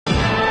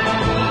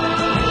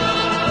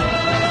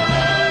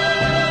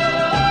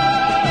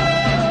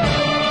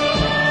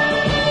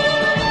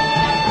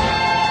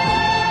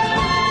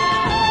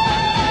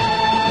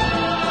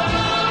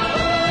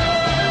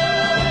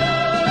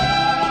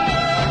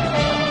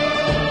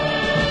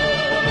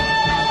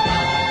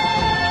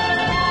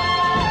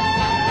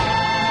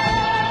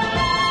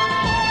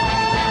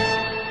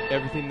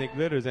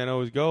bitters and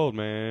always gold,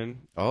 man.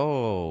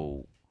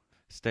 Oh,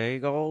 stay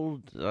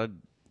gold. My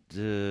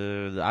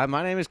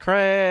name is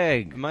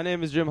Craig. My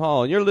name is Jim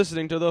Hall, and you're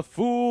listening to the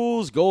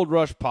Fool's Gold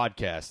Rush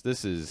podcast.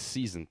 This is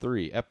season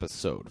 3,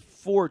 episode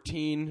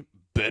 14,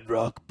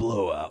 Bedrock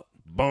Blowout.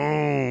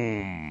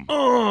 Boom.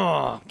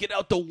 Get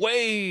out the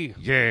way.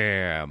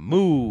 Yeah,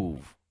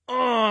 move.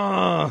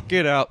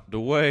 Get out the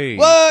way.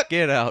 What?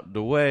 Get out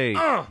the way.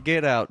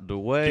 Get out the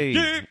way.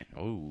 Dig.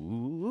 Ooh.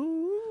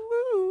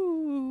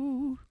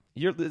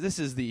 This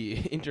is the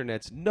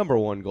internet's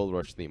 #1 Gold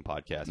Rush theme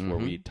podcast, where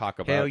we talk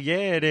about Hell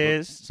yeah, it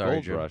is. Sorry,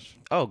 Gold Jim. Rush.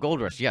 Oh, Gold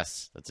Rush.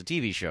 Yes, that's a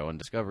TV show on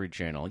Discovery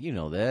Channel. You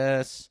know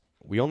this.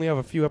 We only have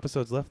a few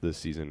episodes left this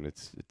season.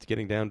 It's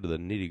getting down to the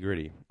nitty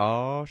gritty.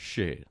 Oh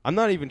shit. I'm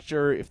not even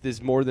sure if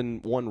there's more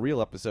than one real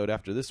episode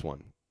after this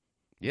one.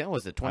 Yeah,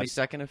 was it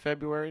 22nd of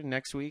February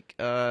next week?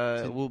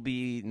 It will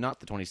be not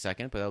the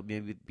 22nd, but that'll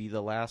maybe be the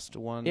last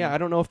one. Yeah, I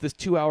don't know if this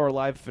 2-hour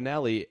live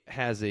finale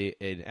has an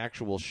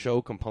actual show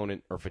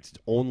component or if it's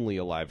only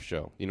a live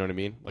show. You know what I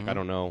mean? Like, I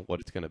don't know what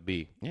it's going to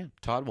be. Yeah,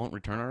 Todd won't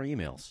return our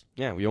emails.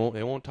 Yeah,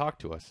 they won't talk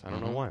to us. I don't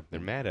know why. They're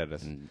mad at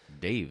us. And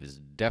Dave is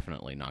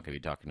definitely not going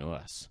to be talking to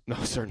us.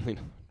 No, certainly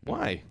not.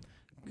 Why?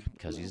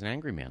 Because he's an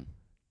angry man.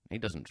 He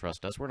doesn't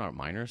trust us. We're not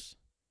minors.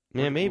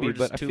 Yeah, maybe, we're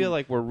just but I too- feel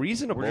like we're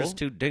reasonable. We're just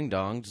two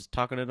ding-dongs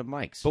talking into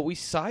mics. But we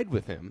side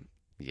with him.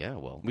 yeah,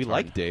 well, we it's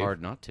like hard, Dave. hard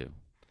not to.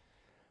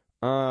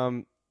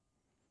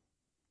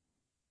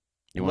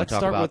 You want Let's to talk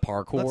start about with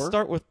parkour? Let's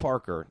start with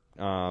Parker.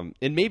 And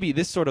maybe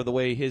this sort of the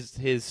way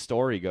his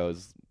story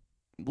goes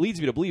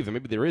leads me to believe that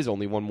maybe there is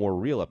only one more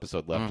real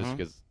episode left, just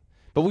because.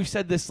 But we've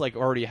said this like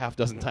already a half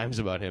dozen times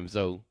about him,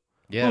 so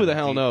Yeah, who the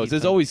hell knows? he's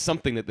There's been- always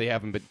something that they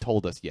haven't been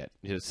told us yet.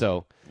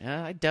 So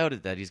Yeah, I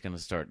doubted that he's going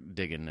to start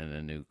digging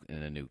in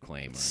a new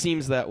claim. it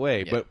seems that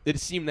way, Yeah. but it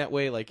seemed that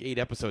way like 8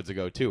 episodes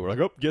ago too. We're like,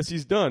 oh, guess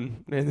he's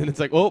done, and then it's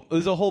like, oh,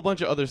 there's a whole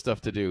bunch of other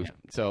stuff to do.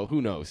 So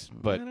who knows? I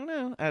But don't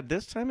know. At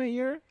this time of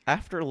year,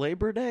 after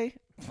Labor Day,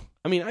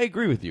 I mean, I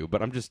agree with you,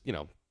 but I'm just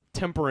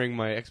tempering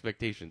my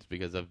expectations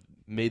because I've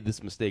made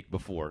this mistake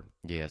before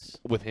yes,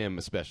 with him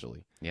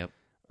especially. yep.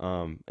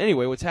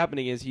 Anyway, what's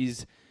happening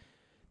is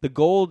the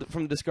gold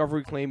from the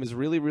Discovery claim is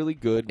really, really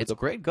good. It's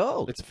great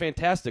gold. It's a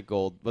fantastic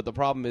gold, but the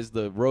problem is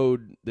the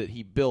road that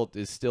he built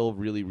is still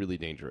really, really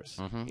dangerous.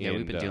 Yeah,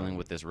 we've And, been dealing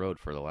with this road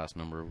for the last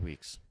number of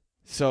weeks.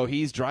 So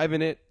he's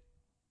driving it.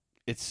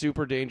 It's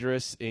super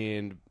dangerous,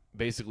 and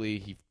basically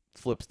he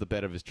flips the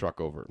bed of his truck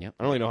over. Yep.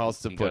 I don't really know how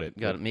else to He put it.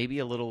 Got maybe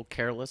a little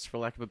careless, for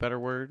lack of a better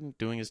word,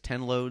 doing his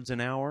 10 loads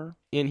an hour.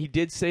 And he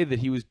did say that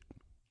he was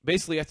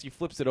basically, after he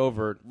flips it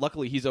over,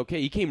 luckily he's okay.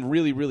 He came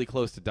really, really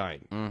close to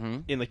dying. Mm-hmm.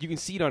 And like you can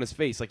see it on his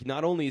face. Like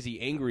not only is he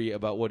angry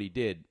about what he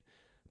did,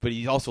 but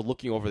he's also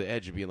looking over the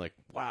edge and being like,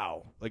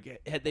 "Wow!"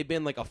 Like had they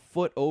been like a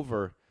foot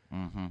over,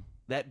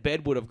 that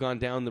bed would have gone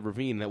down the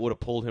ravine. That would have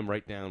pulled him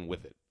right down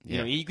with it.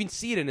 Yeah. You can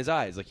see it in his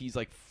eyes. Like he's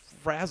like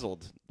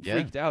frazzled, Yeah.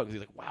 freaked out. He's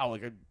like, "Wow!"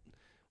 Like I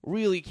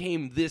really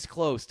came this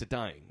close to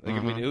dying. Like I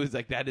mean, it was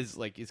like that is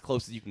like as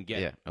close as you can get.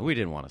 Yeah, and we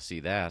didn't want to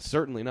see that.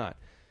 Certainly not.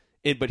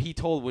 But he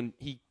told when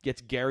he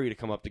gets Gary to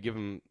come up to give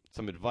him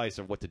some advice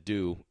of what to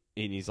do,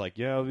 and he's like,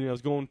 "Yeah, I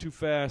was going too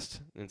fast."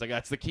 And it's like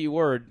that's the key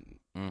word.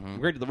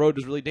 Granted, the road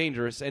was really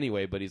dangerous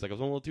anyway, but he's like, "I was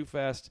going a little too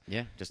fast."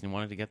 Yeah, just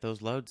wanted to get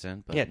those loads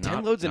in. But Yeah, 10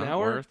 not, loads an not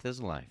hour? worth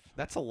his life.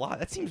 That's a lot.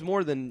 That seems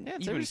more than Yeah,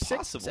 it's even every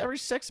possible. It's every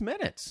 6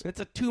 minutes. It's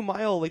a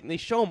 2-mile. Like and they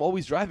show him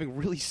always driving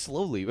really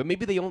slowly, but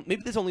maybe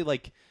there's only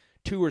like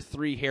 2 or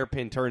 3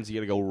 hairpin turns you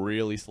got to go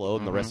really slow,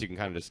 and the rest you can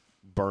kind of just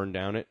burn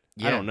down it.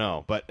 I Yeah. don't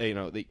know, but they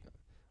obviously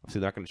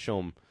they're not going to show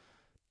him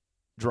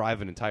drive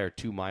an entire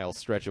 2-mile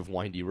stretch of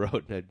windy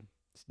road.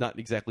 It's not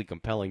exactly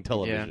compelling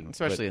television. Yeah,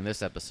 especially in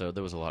this episode,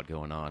 there was a lot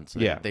going on, so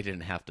Yeah. they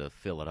didn't have to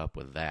fill it up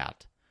with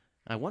that.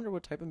 I wonder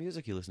what type of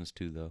music he listens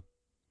to, though.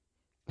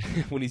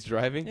 but when he's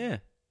driving, Yeah,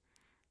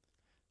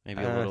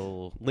 maybe a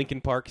little Linkin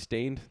Park,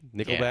 Stained,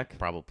 Nickelback. Yeah,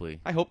 probably.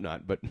 I hope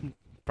not, but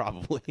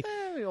probably.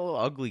 The old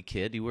ugly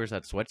kid. He wears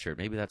that sweatshirt.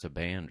 Maybe that's a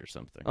band or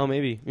something. Oh,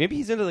 maybe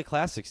he's into the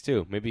classics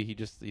too. Maybe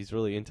he's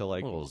really into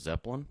like a little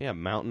Zeppelin.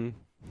 mountain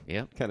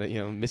Yeah. kind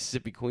of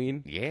Mississippi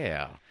Queen.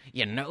 Yeah.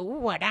 You know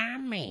what I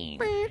mean.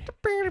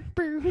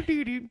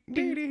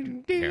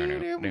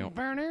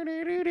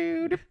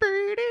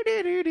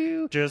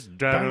 Just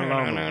driving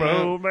along the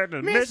road by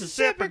the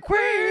Mississippi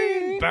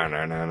Queen.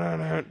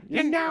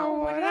 You know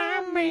what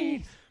I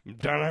mean.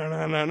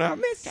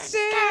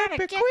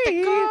 Mississippi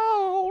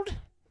Queen.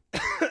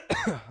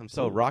 I'm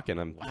so rocking.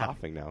 I'm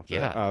coughing now.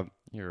 Yeah.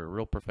 You're a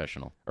real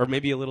professional. Or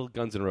maybe a little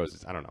Guns N'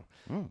 Roses. I don't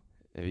know.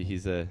 Maybe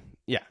he's a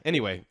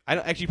Anyway, I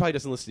don't actually he probably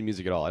doesn't listen to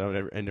music at all.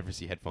 I never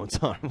see headphones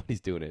on when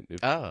he's doing it.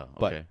 Oh,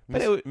 okay.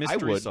 But I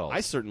Mystery would. solved. I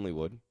certainly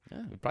would.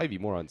 Yeah. It'd probably be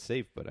more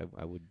unsafe, but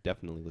I would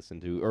definitely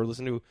listen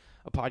to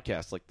a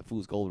podcast like the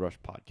Fool's Gold Rush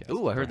podcast.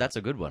 Ooh, I heard that's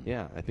a good one.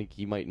 Yeah, I think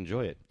he might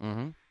enjoy it.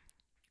 Mm-hmm.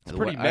 It's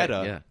pretty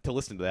meta to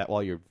listen to that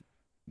while you're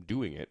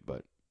doing it,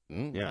 but I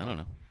don't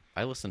know.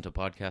 I listen to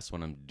podcasts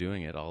when I'm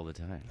doing it all the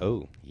time.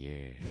 oh,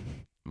 Yeah.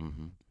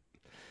 Mm-hmm.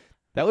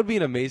 that would be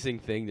an amazing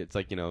thing. That's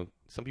like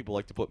some people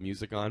like to put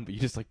music on, but you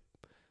just like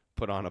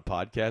put on a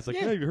podcast. Like,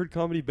 Yeah. yeah, you heard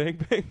Comedy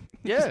Bang Bang?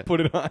 Yeah. Just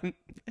put it on.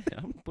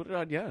 Put it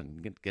on, yeah,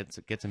 and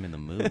gets him in the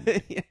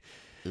mood. Yeah.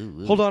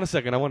 Ooh, ooh. Hold on a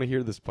second. I want to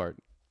hear this part.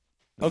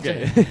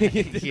 Okay.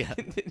 Yeah.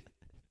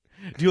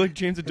 Do you like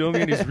James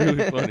Adomian? He's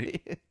really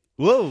funny.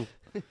 Whoa.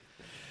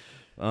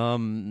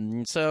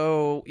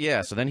 So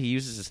then he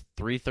uses his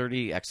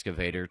 330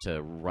 excavator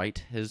to right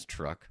his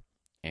truck,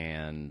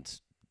 and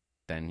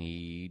then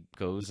he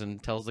goes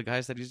and tells the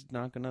guys that he's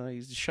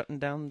shutting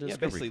down the Yeah,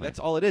 Discovery basically plant. that's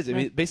all it is. I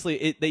mean,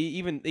 basically,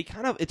 they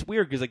kind of it's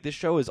weird because like this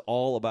show is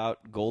all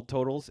about gold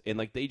totals, and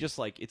like they just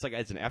like it's like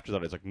as an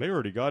afterthought. It's like they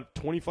already got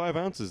 25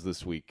 ounces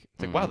this week.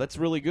 It's like wow, that's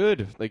really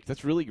good. Like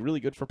that's really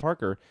good for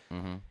Parker.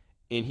 Mm-hmm.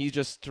 And he's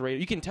just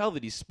you can tell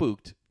that he's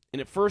spooked. And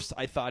at first,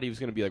 I thought he was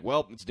going to be like,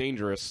 well, it's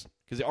dangerous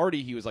because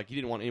already he was like he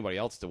didn't want anybody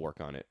else to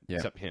work on it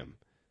except him,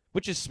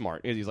 which is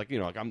smart. He's like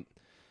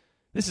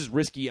this is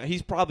risky.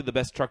 He's probably the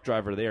best truck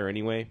driver there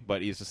anyway,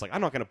 but he's just like, I'm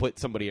not going to put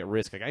somebody at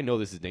risk. Like, I know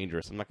this is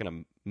dangerous. I'm not going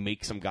to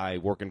make some guy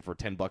working for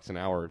 $10 an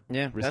hour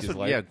risk That's his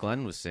what life.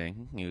 Glenn was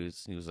saying. He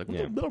was like,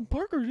 Yeah. well,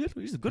 Parker,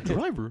 he's a good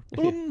driver.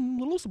 But I'm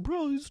a little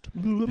surprised.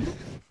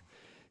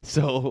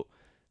 So,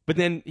 but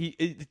then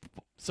he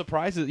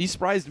surprised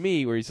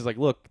me where he says like,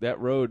 look, that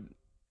road,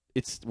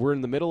 we're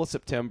in the middle of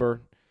September.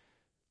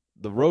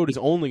 The road is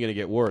only going to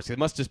get worse. It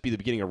must just be the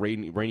beginning of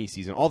rainy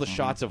season. All the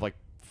shots of like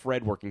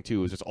Fred working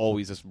too is just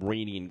always just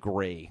rainy and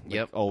gray. Like,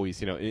 Yep.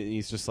 Always, and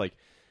he's just like,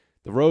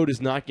 the road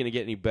is not going to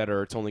get any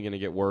better. It's only going to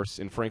get worse.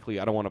 And frankly,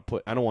 I don't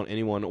want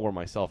anyone or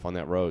myself on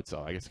that road.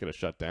 So I guess it's going to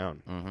shut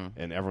down. Mm-hmm.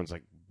 And everyone's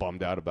like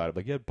bummed out about it.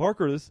 Like, yeah,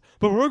 Parker, it's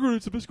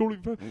the best goal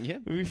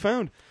we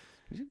found.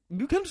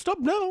 You can't stop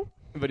now.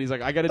 But he's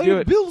like, I got to do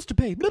it. Bills to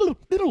pay.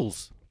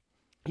 Middles.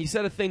 He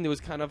said a thing that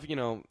was kind of,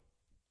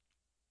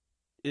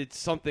 it's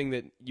something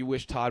that you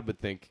wish Todd would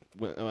think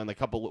a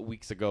couple of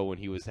weeks ago when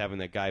he was having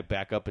that guy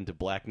back up into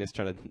blackness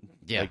trying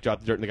to like drop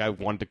the dirt, and the guy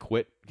wanted to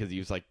quit because he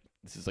was like,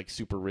 this is like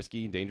super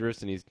risky and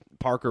dangerous, and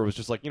Parker was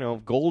just like,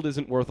 gold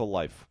isn't worth a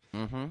life.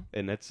 Mm-hmm.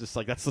 And that's just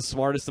like, that's the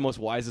smartest, the most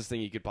wisest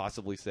thing you could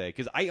possibly say.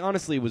 Because I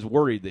honestly was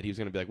worried that he was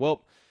going to be like,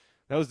 well,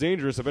 that was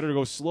dangerous, I better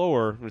go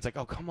slower. And it's like,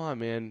 oh, come on,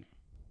 man.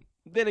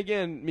 Then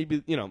again,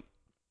 maybe that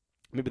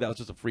was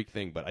just a freak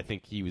thing, but I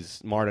think he was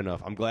smart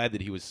enough. I'm glad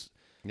that he was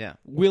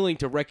willing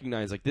to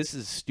recognize, like, this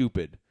is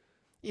stupid.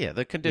 Yeah,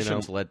 the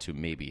conditions led to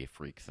maybe a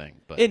freak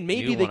thing. But and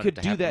maybe they could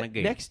do that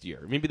again. next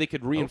year. Maybe they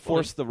could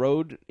reinforce the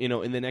road,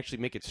 and then actually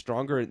make it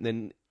stronger and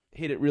then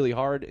hit it really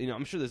hard.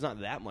 I'm sure there's not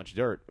that much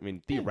dirt. I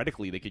mean,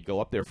 theoretically, they could go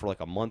up there for like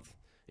a month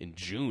in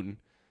June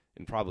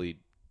and probably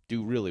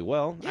do really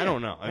well. Yeah. I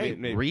don't know. I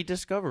mean,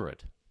 rediscover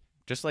it.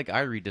 Just like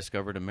I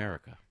rediscovered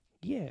America.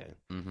 Yeah.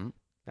 Mm-hmm.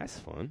 That's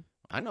fun.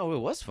 I know, it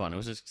was fun. It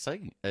was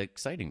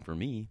exciting for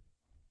me.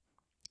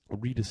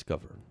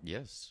 Rediscover.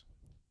 Yes.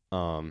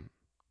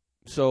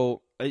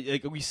 So,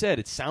 like we said,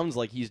 it sounds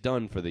like he's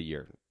done for the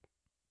year.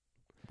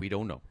 We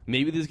don't know.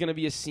 Maybe there's going to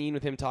be a scene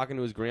with him talking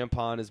to his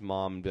grandpa and his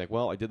mom and be like,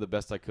 well, I did the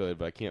best I could,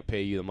 but I can't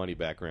pay you the money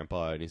back,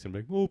 Grandpa. And he's going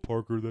to be like, oh,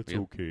 Parker, that's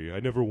okay. I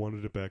never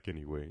wanted it back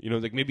anyway.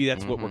 Like maybe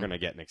that's what we're going to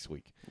get next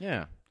week.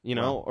 Yeah.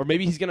 Or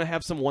maybe he's going to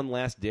have some one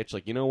last ditch,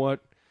 like, you know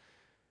what?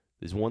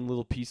 There's one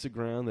little piece of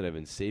ground that I've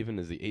been saving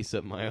as the ace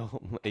up my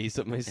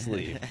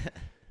sleeve.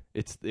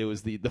 It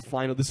was the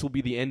final. This will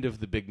be the end of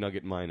the Big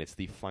Nugget mine. It's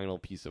the final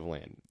piece of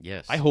land.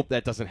 Yes. I hope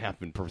that doesn't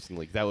happen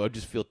personally. That would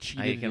just feel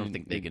cheated. I don't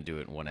think they can do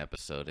it in one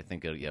episode. I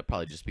think it'll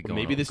probably just be going.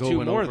 Maybe there's going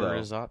two more over though.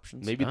 His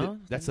options. Maybe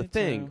that's the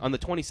thing. On the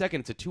 22nd,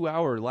 it's a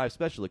 2-hour live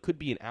special. It could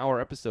be an hour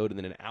episode and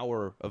then an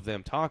hour of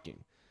them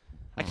talking.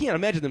 I can't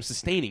imagine them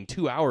sustaining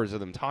 2 hours of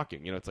them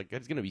talking. It's like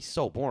it's going to be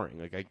so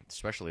boring.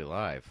 Especially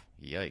live.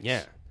 Yikes.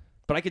 Yeah.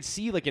 But I could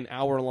see like an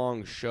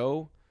hour-long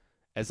show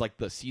as like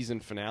the season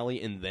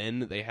finale, and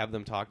then they have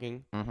them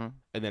talking, and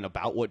then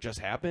about what just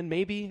happened.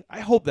 Maybe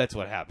I hope that's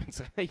what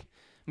happens. I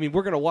mean,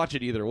 we're gonna watch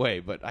it either way,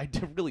 but I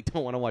really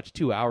don't want to watch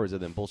 2 hours of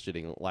them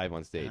bullshitting live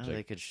on stage.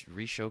 They could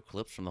re-show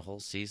clips from the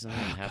whole season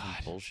and have them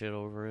bullshit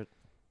over it.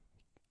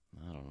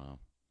 I don't know.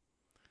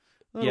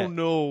 I don't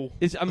know.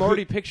 I'm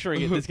already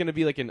picturing it. There's going to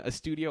be like a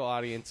studio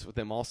audience with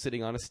them all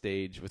sitting on a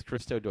stage with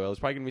Christo Doyle. There's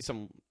probably going to be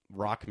some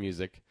rock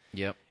music.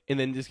 Yep. And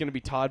then there's going to be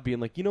Todd being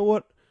like, you know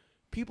what?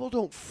 People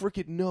don't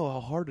frickin' know how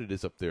hard it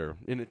is up there.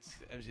 And it's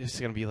just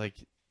going to be like,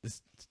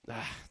 this.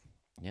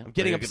 Yeah. I'm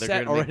getting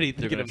upset already.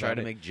 They're going to try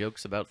to make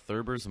jokes about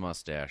Thurber's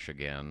mustache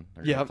again.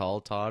 They're going to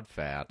call Todd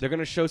fat. They're going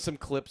to show some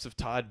clips of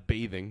Todd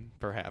bathing,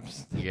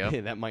 perhaps. Yeah.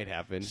 That might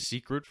happen.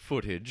 Secret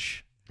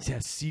footage. Yeah,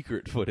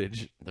 secret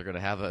footage. They're going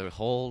to have a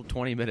whole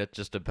 20 minutes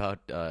just about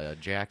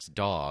Jack's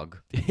dog.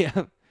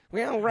 Yeah.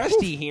 Well,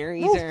 Rusty here,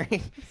 he's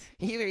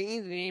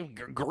a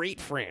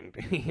great friend.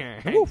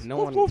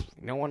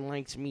 No one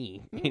likes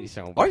me.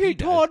 So, I hate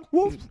Todd.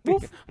 Woof,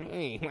 woof.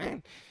 Hey,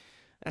 man,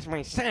 that's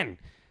my son.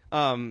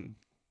 Yeah,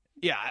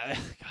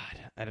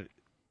 God, I don't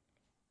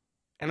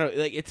know.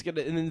 Like it's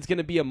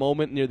gonna be a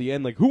moment near the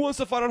end. Like, who wants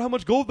to find out how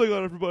much gold they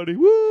got, everybody?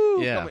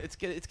 Woo! Yeah,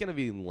 it's gonna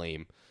be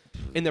lame,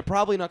 and they're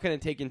probably not gonna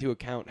take into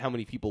account how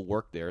many people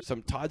work there.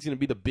 Todd's gonna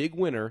be the big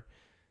winner.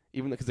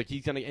 Even because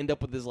he's going to end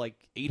up with his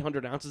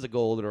 800 ounces of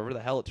gold or whatever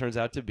the hell it turns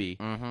out to be,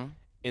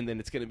 and then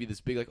it's going to be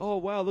this big, like, oh,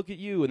 wow, look at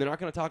you. And they're not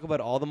going to talk about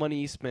all the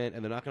money he spent,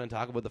 and they're not going to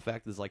talk about the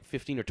fact there's like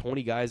 15 or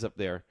 20 guys up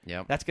there.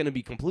 Yep. That's going to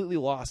be completely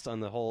lost on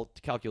the whole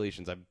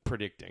calculations, I'm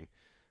predicting.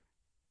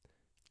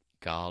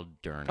 God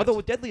darn it. Although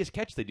with Deadliest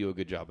Catch, they do a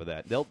good job of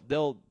that.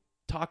 They'll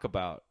talk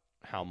about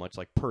how much,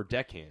 like, per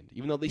deckhand,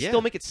 even though they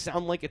still make it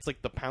sound like it's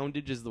like the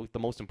poundage is the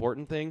most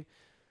important thing.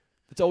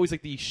 It's always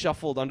like the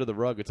shuffled under the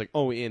rug. It's like,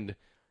 oh, and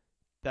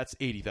that's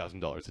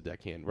 $80,000 a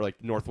deckhand. Where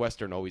like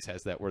Northwestern always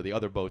has that, where the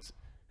other boats,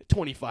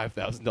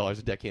 $25,000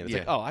 a deckhand. It's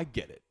like, oh, I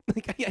get it.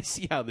 Like I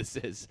see how this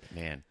is.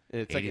 Man,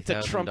 it's like it's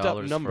a trumped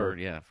up number.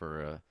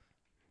 For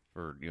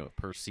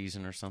per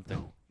season or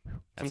something.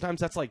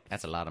 Sometimes that's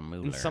a lot of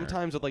moolah.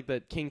 Sometimes with like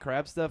the king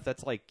crab stuff,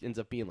 that's like ends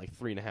up being like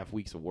 3.5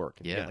 weeks of work.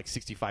 And you get like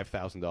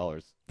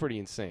 $65,000. Pretty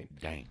insane.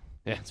 Dang.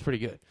 Yeah, it's pretty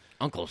good.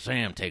 Uncle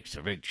Sam takes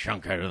a big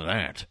chunk out of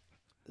that.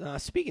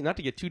 Speaking, not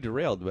to get too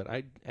derailed, but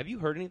have you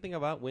heard anything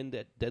about when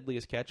that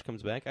Deadliest Catch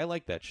comes back? I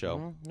like that show.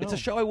 No. It's a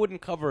show I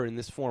wouldn't cover in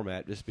this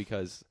format just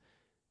because,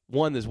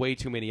 one, there's way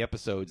too many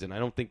episodes, and I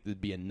don't think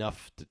there'd be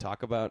enough to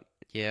talk about.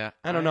 Yeah.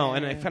 I don't know,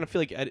 and I kind of feel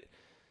like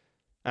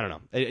I don't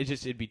know.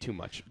 It'd be too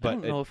much. But I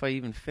don't know if I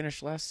even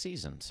finished last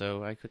season,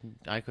 so I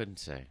couldn't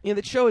say. Yeah,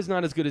 the show is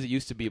not as good as it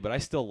used to be, but I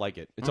still like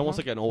it. It's almost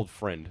like an old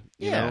friend.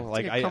 You know?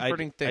 Like a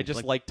comforting thing. I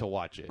just like to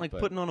watch it. Like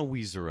putting on a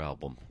Weezer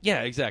album.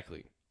 Yeah,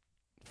 exactly.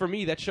 For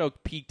me, that show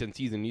peaked in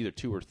season either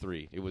 2 or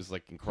 3. It was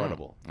like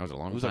incredible. That was a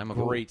long time ago. It was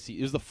ago. a great season.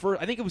 It was the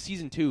first. I think it was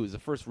season 2. It was the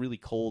first really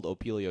cold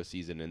Opelio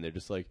season, and they're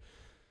just like,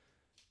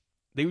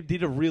 they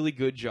did a really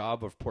good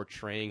job of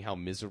portraying how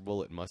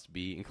miserable it must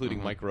be,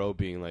 including Mike Rowe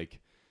being like,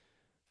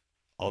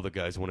 all the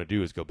guys want to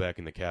do is go back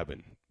in the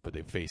cabin, but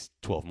they face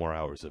 12 more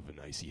hours of an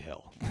icy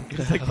hell.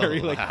 It's like very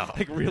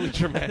like really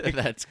dramatic.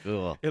 That's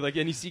cool. And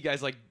you see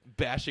guys like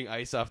bashing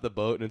ice off the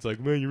boat, and it's like,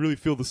 man, you really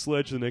feel the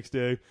sledge the next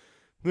day.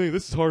 Hey,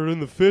 this is harder than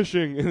the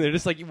fishing. And they're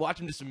just like, you watch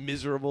them just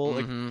miserable.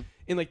 And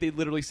like they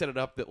literally set it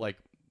up that like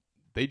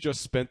they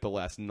just spent the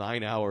last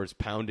 9 hours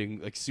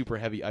pounding like super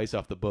heavy ice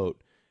off the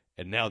boat,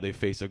 and now they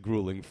face a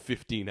grueling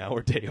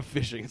 15-hour day of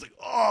fishing. It's like,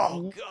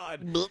 oh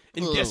God.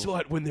 And guess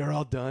what? When they're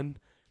all done,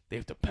 they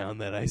have to pound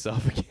that ice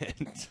off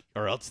again,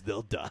 or else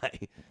they'll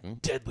die.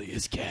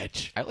 Deadliest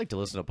Catch. I like to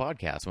listen to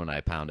podcasts when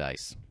I pound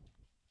ice.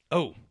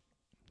 Oh,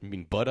 you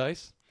mean Bud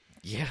Ice?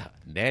 Yeah,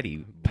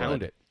 natty.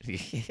 Pound it.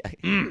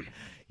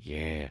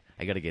 Yeah,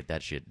 I gotta get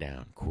that shit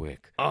down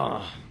quick.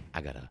 I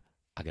gotta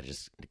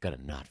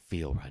not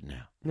feel right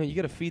now. No, you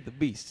gotta feed the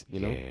beast, you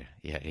know?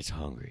 Yeah, it's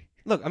hungry.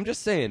 Look, I'm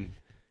just saying,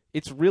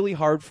 it's really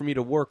hard for me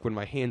to work when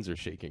my hands are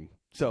shaking.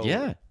 So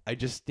I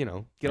just, get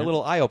a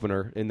little eye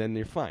opener, and then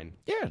you're fine.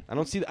 Yeah. I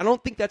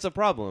don't think that's a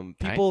problem.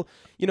 People,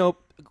 a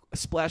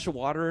splash of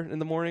water in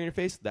the morning in your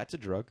face, that's a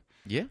drug.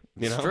 Yeah,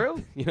 it's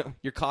true.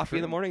 Your coffee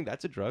in the morning,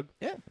 that's a drug.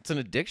 Yeah, it's an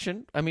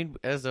addiction. I mean,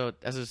 as a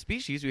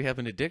species, we have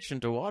an addiction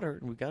to water,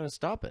 and we got to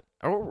stop it,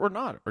 or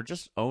not, or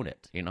just own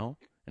it, and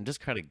just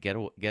kind of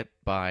get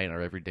by in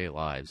our everyday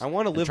lives. I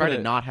want to live. Try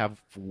to not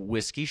have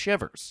whiskey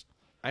shivers.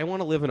 I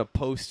want to live in a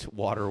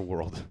post-water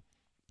world.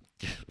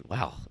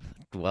 Wow.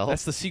 Well,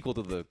 that's the sequel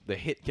to the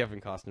hit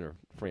Kevin Costner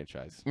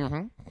franchise.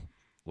 Mm-hmm.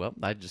 Well,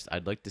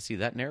 I'd like to see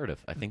that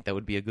narrative. I think that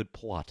would be a good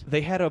plot.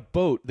 They had a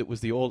boat that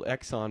was the old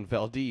Exxon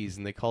Valdez,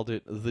 and they called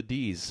it the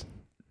D's.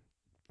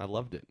 I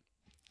loved it.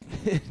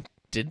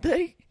 Did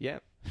they? Yeah.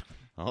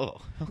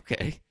 Oh,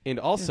 okay. And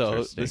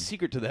also, the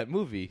secret to that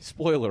movie,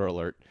 spoiler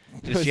alert.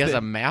 She has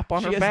a map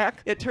on her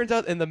back? It turns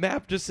out, and the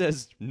map just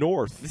says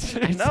north.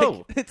 I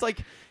know. It's like,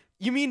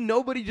 you mean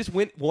nobody just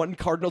went one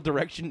cardinal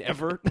direction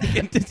ever?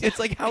 It's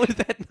like, how would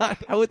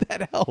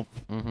that help?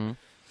 Mm-hmm.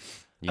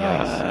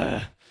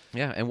 Yes.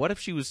 Yeah, and what if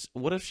she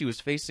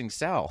was facing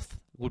south?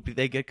 Would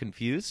they get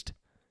confused?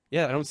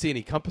 Yeah, I don't see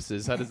any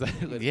compasses. How does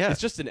that? Yeah, it's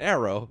just an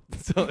arrow.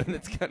 So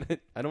it's kind of,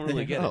 I don't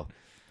really get it.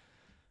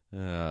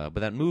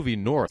 But that movie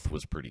North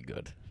was pretty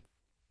good.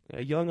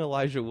 A young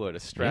Elijah Wood, a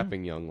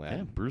strapping young lad.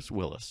 Yeah, Bruce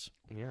Willis.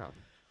 Yeah.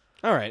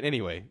 All right.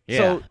 Anyway,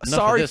 so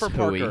sorry for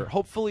Parker.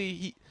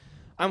 Hopefully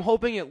I'm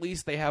hoping at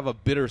least they have a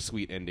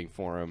bittersweet ending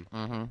for him.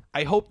 Mm-hmm.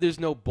 I hope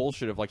there's no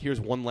bullshit of like, here's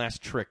one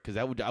last trick, because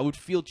I would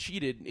feel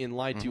cheated and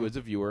lied to as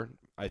a viewer.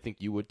 I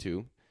think you would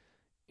too.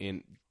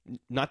 And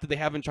not that they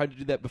haven't tried to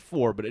do that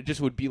before, but it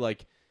just would be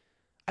like,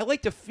 I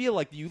like to feel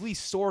like you at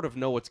least sort of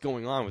know what's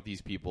going on with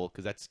these people,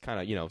 because that's kind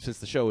of, since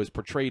the show is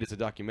portrayed as a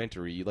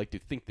documentary, you like to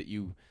think that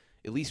you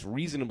at least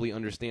reasonably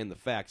understand the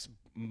facts,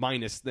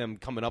 minus them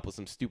coming up with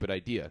some stupid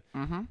idea.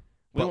 Mm-hmm.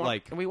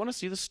 But we want to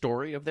see the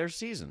story of their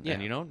season. Yeah.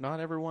 And, not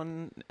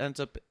everyone ends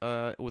up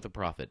with a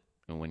profit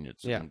when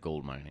it's in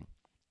gold mining.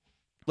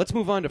 Let's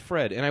move on to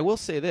Fred. And I will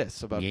say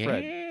this about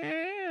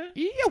Fred.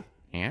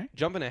 Yeah.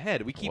 Jumping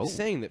ahead, we keep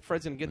saying that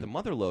Fred's going to get the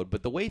mother load,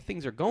 but the way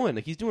things are going,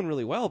 like, he's doing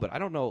really well, but I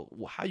don't know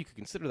how you could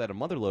consider that a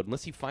mother load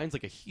unless he finds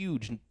like a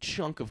huge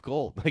chunk of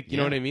gold. Like, you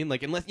know what I mean?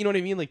 Like, unless, you know what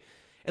I mean? Like,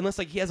 unless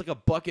like he has like a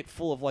bucket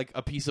full of like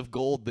a piece of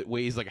gold that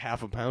weighs like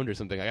half a pound or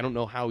something. I don't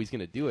know how he's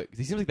gonna do it because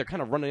he seems like they're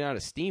kind of running out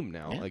of steam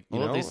now. Like, you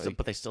know,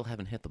 but they still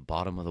haven't hit the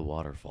bottom of the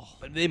waterfall.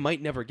 but they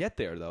might never get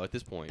there though. At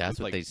this point, That's It's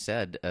what like, they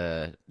said.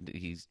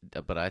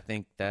 But I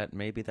think that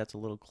maybe that's a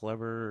little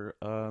clever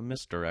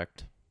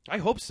misdirect. I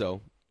hope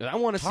so. And I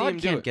want to see Todd him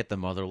do can't it. get the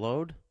mother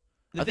load.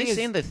 The Are they thing is-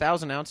 saying the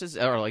 1,000 ounces,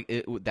 or like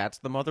that's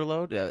the mother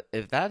load?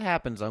 If that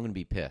happens, I'm gonna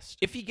be pissed.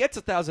 If he gets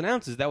 1,000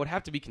 ounces, that would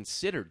have to be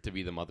considered to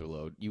be the mother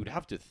load. You would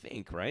have to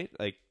think, right?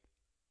 Like,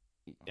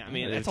 I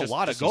mean, that's a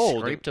lot of He gold.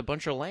 scraped a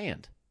bunch of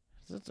land.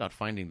 That's not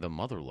finding the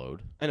mother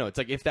load. I know. It's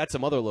like if that's a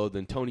mother load,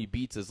 then Tony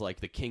Beats is like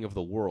the king of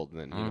the world.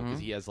 Then because Mm-hmm.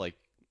 he has like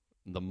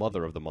the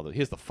mother of the mother. He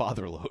has the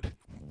father load.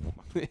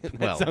 That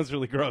Well, sounds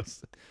really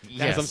gross.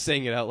 yes. As I'm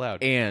saying it out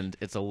loud. And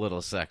it's a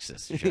little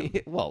sexist,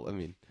 Jim. Well, I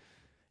mean,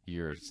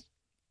 You're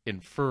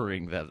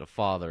inferring that a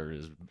father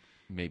is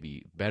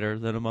maybe better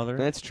than a mother.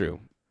 that's true.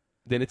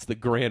 Then it's the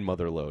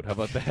grandmother load. How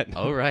about that?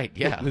 Oh, right,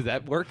 yeah. Does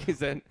that work? Is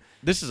that?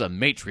 This is a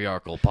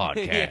matriarchal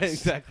podcast. Yeah,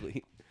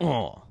 exactly.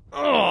 Oh.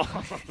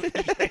 Oh.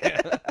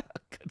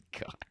 Good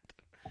God.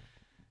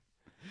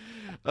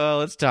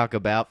 Let's talk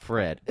about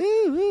Fred.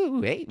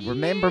 Ooh, hey,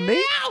 remember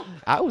me?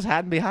 I was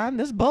hiding behind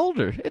this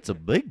boulder. It's a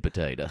big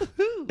potato.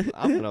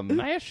 I'm gonna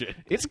mash it.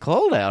 It's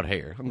cold out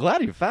here. I'm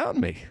glad you found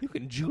me. You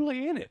can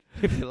julienne it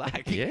if you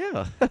like.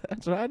 Yeah,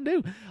 that's what I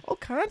do. All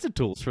kinds of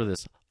tools for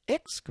this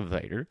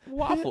excavator.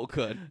 Waffle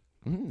cut.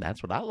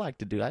 That's what I like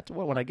to do. That's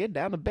what when I get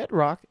down to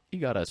bedrock, you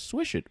gotta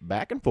swish it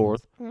back and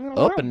forth,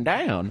 up and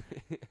down,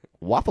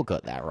 waffle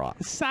cut that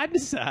rock. Side to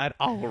side,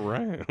 all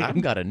around.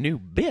 I've got a new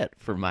bit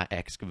for my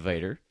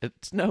excavator.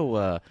 It's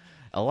no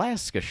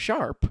Alaska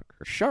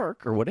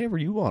shark or whatever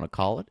you want to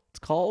call it. It's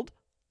called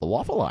the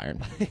waffle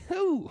iron.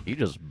 Ooh. You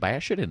just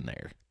bash it in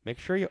there. Make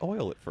sure you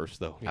oil it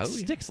first, though. It Oh, yeah.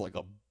 sticks like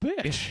a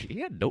bitch.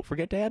 Yeah, don't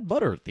forget to add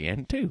butter at the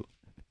end too.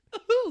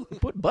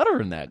 Put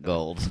butter in that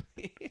gold.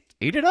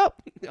 Eat it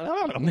up.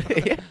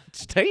 Yeah,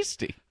 it's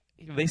tasty.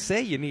 They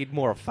say you need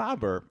more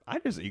fiber. I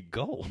just eat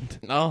gold.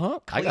 Uh-huh.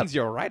 Cleans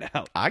you right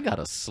out. I got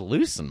a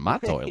sluice in my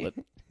toilet.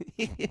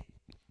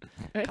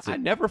 That's I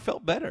never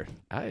felt better.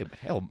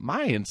 hell,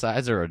 my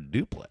insides are a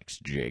duplex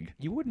jig.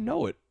 You wouldn't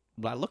know it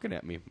by looking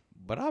at me,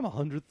 but I'm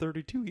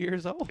 132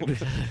 years old.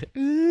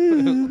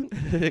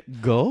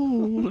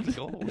 Gold.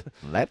 Gold.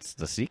 That's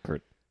the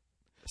secret.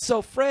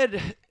 So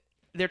Fred,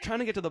 they're trying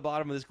to get to the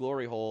bottom of this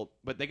glory hole,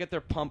 but they get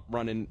their pump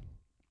running.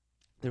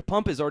 Their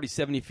pump is already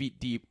 70 feet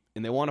deep,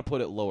 and they want to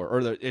put it lower. Or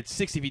it's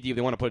 60 feet deep.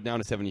 They want to put it down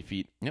to 70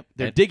 feet. Yep.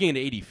 They're digging at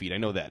 80 feet. I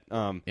know that.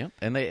 Yep.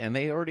 And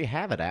they already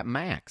have it at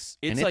max.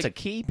 It's And it's like- a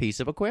key piece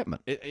of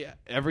equipment. Yeah,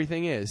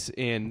 everything is,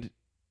 and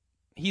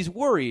he's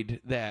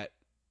worried that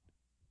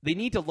they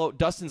need to.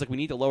 Dustin's like, we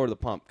need to lower the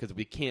pump because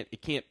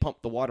it can't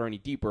pump the water any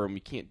deeper, and we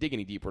can't dig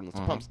any deeper unless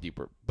the pump's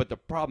deeper. But the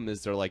problem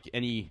is, they're like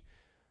any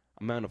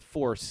amount of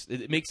force,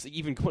 it makes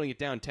even putting it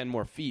down 10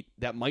 more feet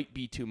that might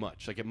be too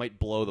much. Like it might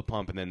blow the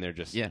pump, and then they're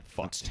just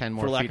fucked. It's 10 for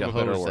more lack feet of of a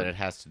better hose word. that it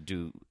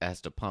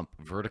has to pump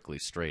vertically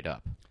straight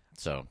up.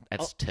 So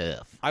that's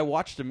tough. I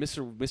watched a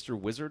Mr.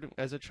 Wizard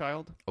as a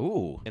child,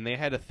 Ooh. and they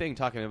had a thing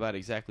talking about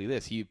exactly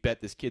this. He bet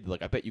this kid,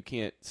 like, I bet you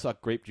can't suck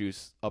grape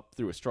juice up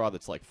through a straw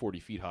that's like 40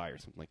 feet high or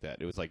something like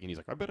that. It was like, and he's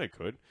like, I bet I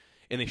could.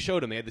 And they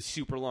showed him, they had this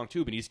super long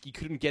tube, and he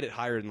couldn't get it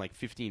higher than like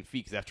 15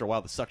 feet because after a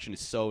while the suction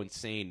is so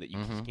insane that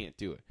you just can't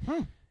do it.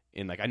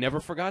 And like I never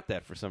forgot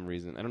that for some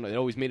reason. I don't know. It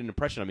always made an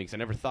impression on me because I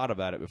never thought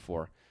about it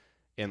before.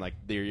 And like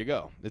there you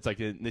go. It's like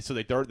so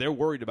they're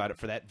worried about it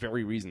for that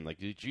very reason. Like,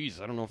 geez,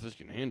 I don't know if this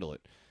can handle it.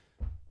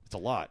 It's a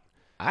lot.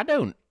 I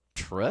don't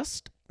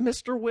trust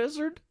Mr.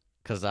 Wizard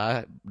because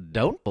I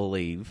don't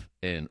believe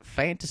in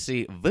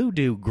fantasy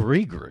voodoo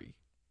Grigri.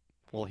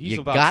 Well, he's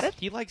You about. got it?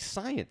 He likes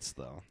science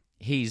though.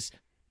 He's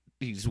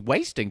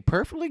wasting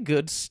perfectly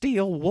good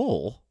steel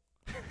wool.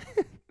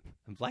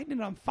 I'm lighting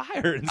it on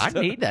fire. And I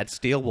stuff. need that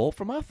steel wool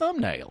for my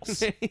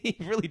thumbnails. He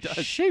really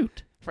does.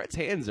 Shoot. Fred's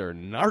hands are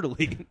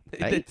gnarly.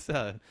 Hey. It's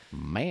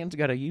Man's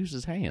got to use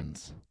his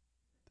hands.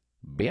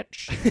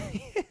 Bitch.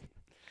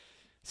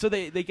 So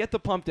they get the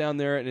pump down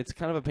there, and it's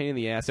kind of a pain in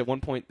the ass. At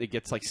one point, it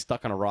gets like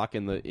stuck on a rock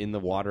in the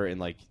water, and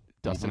like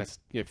Dustin,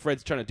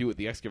 Fred's trying to do it with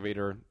the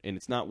excavator, and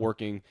it's not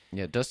working.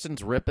 Yeah,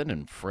 Dustin's ripping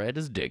and Fred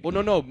is digging.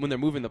 Well, no, when they're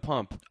moving the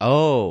pump.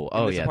 Oh,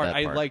 This yeah, part, that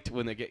I part. liked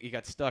when he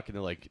got stuck, and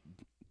they're like,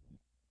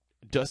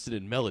 Dustin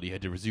and Melody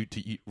had to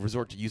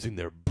resort to using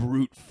their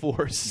brute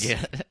force.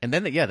 Yeah, and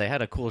then they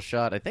had a cool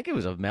shot. I think it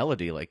was a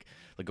Melody, like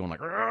going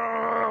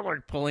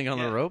like pulling on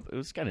the rope. It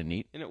was kind of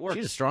neat, And it worked.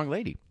 She's a strong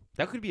lady.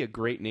 That could be a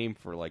great name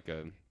for like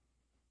a.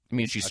 I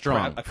mean, she's a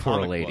strong a for a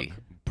comic lady. book.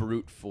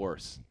 Brute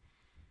force.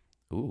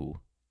 Ooh,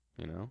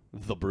 You know,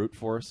 the brute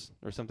force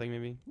or something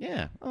maybe.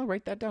 yeah. I'll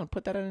write that down.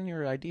 Put that in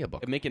your idea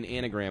book. Make an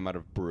anagram out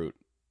of brute.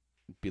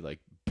 It'd be like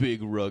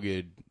big,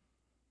 rugged.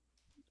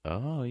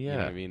 Oh You yeah,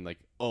 know what I mean, like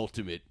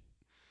ultimate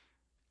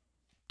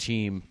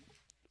team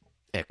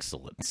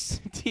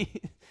excellence.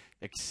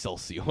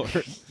 Excelsior.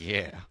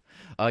 Yeah.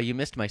 You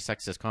missed my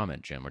sexist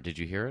comment, Jim, or did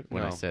you hear it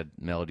when I No. said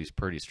Melody's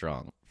pretty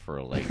strong for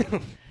a lady?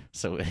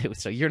 So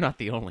you're not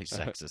the only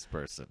sexist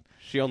person.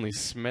 She only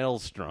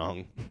smells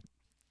strong.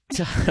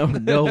 I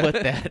don't know what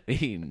that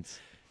means.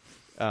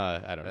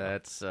 I don't know.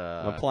 That's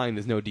I'm implying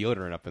there's no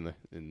deodorant up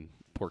in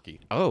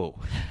Porky. oh,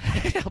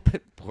 up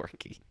at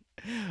Porky.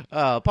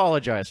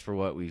 Apologize for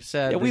what we've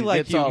said. Yeah, we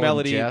like It's you, all in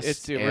Melody.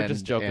 jest, We're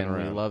just joking and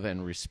around. We love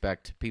and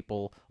respect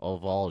people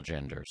of all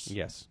genders.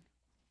 Yes.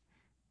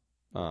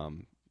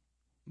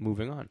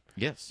 Moving on.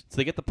 Yes. So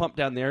they get the pump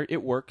down there.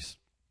 It works.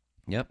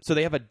 Yep. So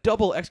they have a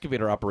double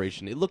excavator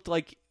operation. It looked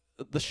like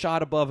the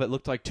shot above it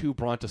looked like two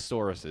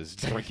brontosauruses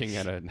drinking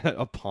at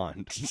a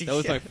pond. That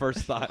was my first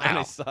thought when I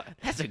Wow. saw it.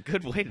 That's a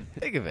good way to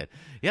think of it.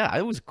 Yeah,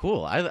 it was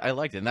cool. I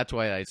liked it, and that's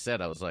why I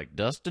said I was like,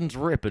 Dustin's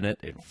ripping it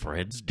and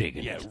Fred's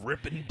digging it.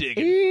 rip and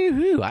digging.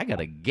 Ooh, I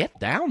gotta get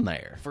down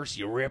there. First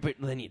you rip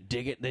it, then you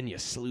dig it, then you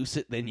sluice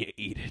it, then you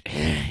eat it.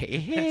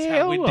 That's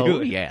how we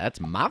do it. Yeah, that's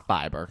my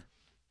fiber.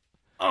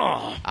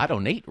 Oh. I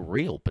don't eat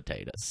real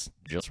potatoes,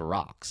 just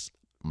rocks,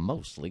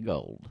 mostly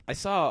gold. I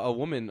saw a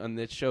woman on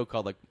this show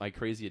called like My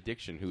Crazy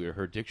Addiction who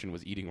her addiction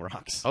was eating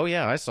rocks. Oh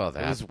yeah, I saw that.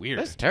 That was weird.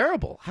 That's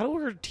terrible. How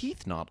are her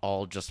teeth not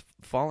all just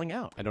falling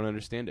out? I don't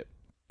understand it.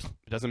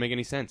 It doesn't make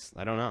any sense.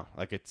 I don't know.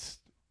 Like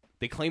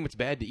they claim it's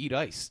bad to eat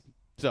ice.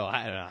 So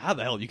I don't know how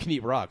the hell you can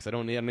eat rocks. I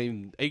can't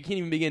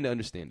even begin to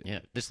understand it. Yeah,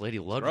 this lady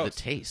loved gross.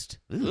 the taste.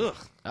 Ugh.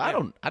 I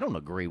don't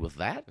agree with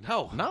that.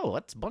 No,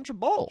 that's a bunch of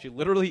bull. She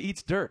literally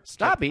eats dirt.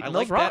 Stop I eating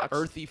like those rocks. that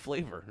earthy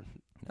flavor.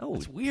 No,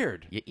 It's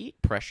weird. you eat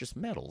precious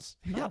metals,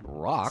 not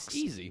rocks. It's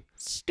easy.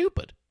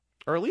 Stupid.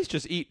 Or at least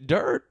just eat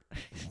dirt.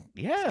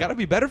 Yeah, Got to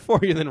be better for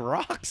you than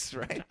rocks,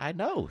 right? I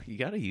know. You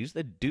got to use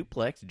the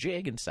duplex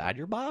jig inside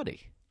your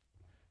body.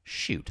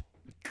 Shoot.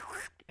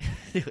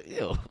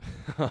 Ew.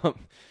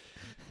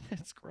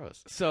 That's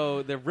gross.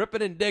 So they're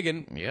ripping and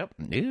digging. Yep.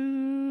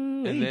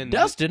 Ooh, And then-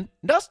 Dustin,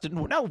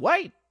 no,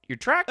 wait. Your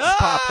track just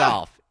popped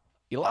off.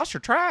 You lost your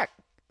track.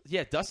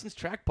 Yeah, Dustin's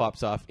track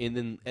pops off, and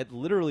then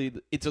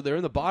so they're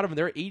in the bottom, and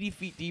they're 80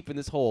 feet deep in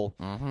this hole.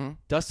 Mm-hmm.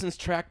 Dustin's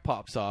track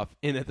pops off,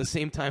 and at the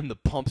same time, the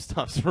pump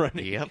stops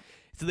running. Yep.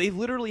 So they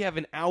literally have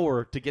an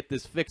hour to get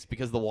this fixed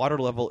because the water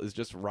level is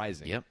just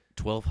rising. Yep.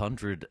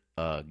 1,200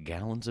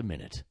 gallons a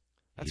minute.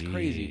 That's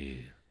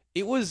crazy.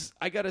 It was,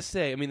 I gotta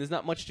say, I mean, there's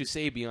not much to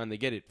say beyond they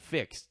get it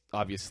fixed,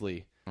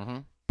 obviously. Mm-hmm.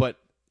 But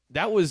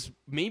that was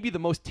maybe the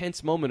most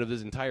tense moment of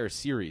this entire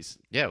series.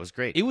 Yeah, it was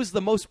great. It was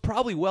the most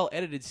probably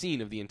well-edited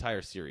scene of the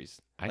entire series.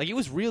 Like, it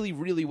was really,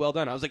 really well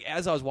done. I was like,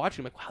 as I was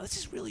watching, I'm like, wow, this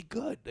is really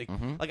good.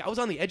 Like, I was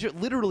on the edge,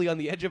 literally on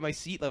the edge of my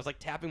seat. I was like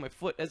tapping my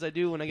foot as I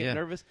do when I get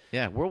nervous.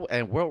 Yeah,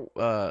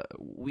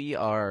 we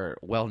are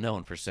well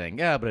known for saying,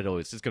 yeah, but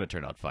it's going to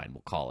turn out fine.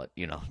 We'll call it,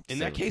 In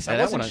that case, And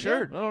I wasn't one,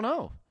 sure. I don't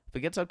know. If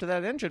it gets up to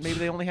that engine, maybe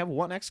they only have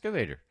one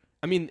excavator.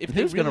 I mean, if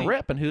Who's they going to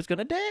rip and who's going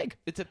to dig?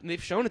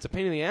 they've shown it's a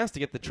pain in the ass to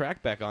get the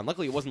track back on.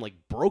 Luckily, it wasn't like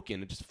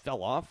broken; it just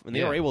fell off, and they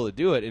Yeah. were able to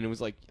do it. And it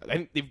was like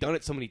they've done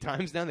it so many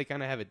times now; they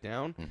kind of have it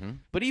down. Mm-hmm.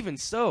 But even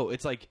so,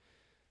 it's like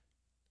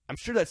I'm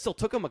sure that still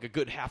took them like a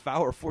good half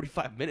hour,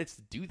 45 minutes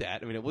to do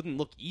that. I mean, it wouldn't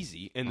look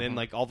easy. And then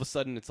like all of a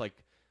sudden, it's like,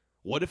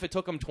 what if it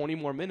took them 20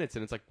 more minutes?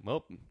 And it's like,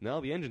 well,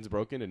 now the engine's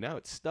broken and now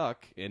it's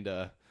stuck, and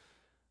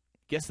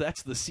guess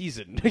that's the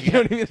season. You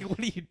know what I mean? Like, what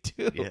do you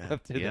do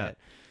after that?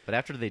 But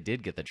after they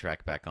did get the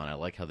track back on, I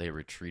like how they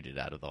retreated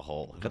out of the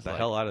hole. Got the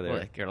hell out of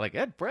there. You're like,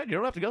 Ed, Fred, you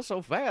don't have to go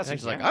so fast.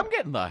 He's like, Yeah. I'm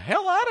getting the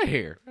hell out of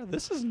here.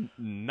 This is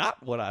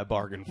not what I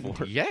bargained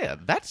for. Yeah,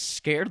 that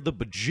scared the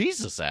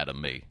bejesus out of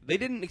me. They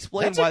didn't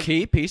explain That's why a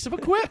key piece of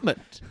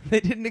equipment. they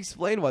didn't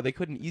explain why they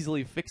couldn't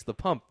easily fix the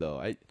pump, though.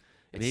 It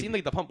Maybe. seemed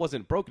like the pump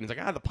wasn't broken. It's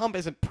like, the pump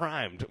isn't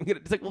primed.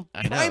 It's like, well,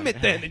 I know. prime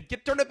it then and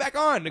turn it back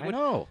on. Like, I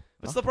know.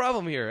 What's the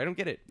problem here? I don't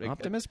get it. Like,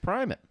 Optimus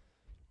Prime it.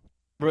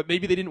 but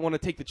maybe they didn't want to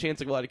take the chance.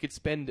 Like, well, I could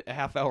spend a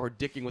half hour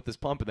dicking with this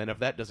pump, and then if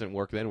that doesn't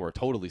work, then we're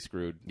totally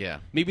screwed. Yeah.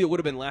 Maybe it would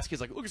have been last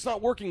case, like, look, it's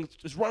not working.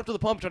 Just run up to the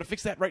pump, try to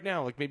fix that right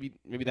now. Like, maybe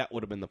that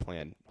would have been the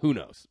plan. Who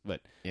knows?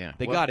 But Yeah.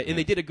 they got it, and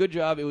they did a good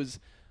job. It was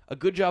a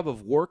good job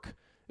of work.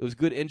 It was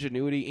good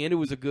ingenuity, and it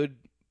was a good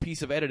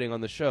piece of editing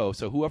on the show.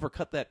 So whoever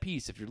cut that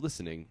piece, if you're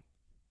listening,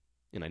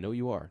 and I know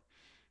you are,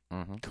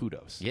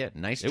 kudos. Yeah,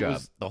 nice It job.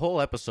 was- The whole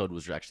episode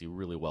was actually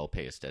really well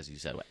paced, as you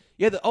said.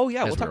 Yeah. We'll As talk we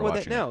were about that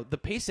watching now. The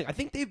pacing. I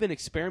think they've been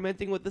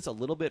experimenting with this a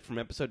little bit from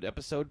episode to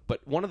episode.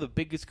 But one of the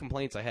biggest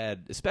complaints I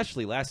had,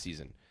 especially last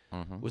season,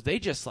 was they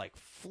just like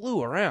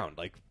flew around,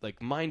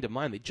 like mind to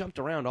mind. They jumped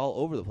around all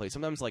over the place.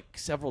 Sometimes like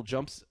several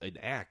jumps an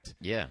act.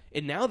 Yeah.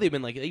 And now they've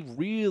been like they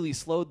really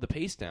slowed the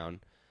pace down.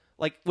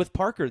 Like with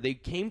Parker, they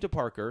came to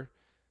Parker,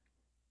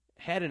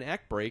 had an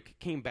act break,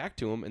 came back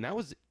to him, and that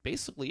was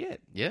basically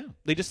it. Yeah.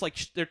 They just like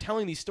they're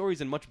telling these stories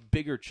in much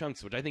bigger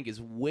chunks, which I think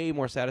is way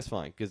more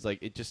satisfying because like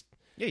it just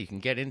Yeah, you can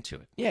get into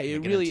it. Yeah, You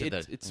it get really- into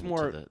it's into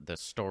more- the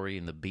story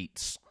and the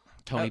beats.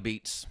 Tony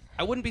beats.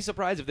 I wouldn't be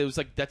surprised if there was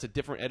like that's a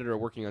different editor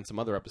working on some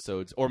other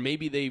episodes, or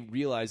maybe they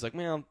realized like,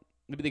 well,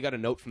 maybe they got a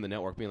note from the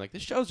network being like,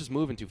 this show's just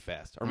moving too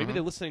fast, or maybe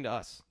they're listening to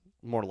us.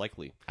 More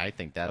likely. I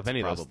think that's Of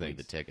any of those probably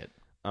the things. ticket.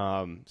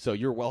 So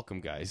you're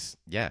welcome, guys.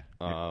 Yeah.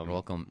 Um,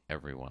 Welcome,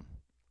 everyone.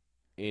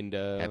 And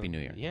Happy New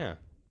Year. Yeah,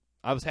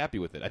 I was happy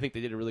with it. I think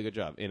they did a really good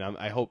job, and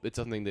I hope it's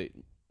something that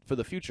for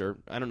the future.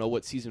 I don't know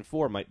what season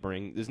 4 might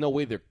bring. There's no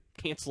way they're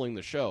canceling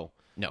the show.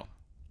 No.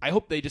 I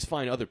hope they just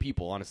find other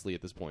people, honestly,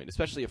 at this point.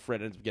 Especially if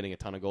Fred ends up getting a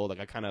ton of gold. Like,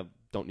 I kind of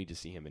don't need to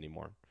see him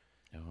anymore.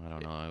 No, I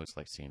don't know. I always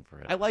like seeing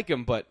Fred. I like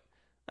him, but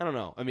I don't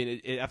know. I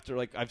mean, after,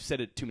 like, I've said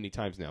it too many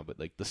times now, but,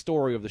 like, the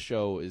story of the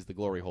show is the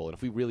glory hole. And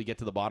if we really get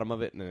to the bottom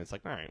of it, and then it's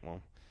like, all right,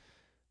 well,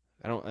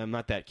 I'm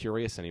not that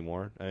curious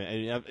anymore.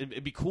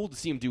 It'd be cool to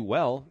see him do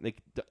well. Like,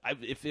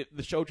 if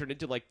the show turned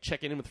into, like,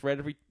 checking in with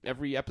Fred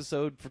every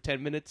episode for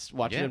 10 minutes,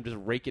 watching him just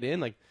rake it in,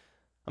 like,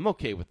 I'm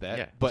okay with that.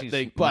 Yeah,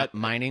 but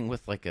mining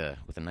with a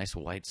nice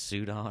white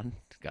suit on,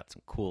 got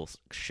some cool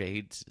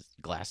shades. His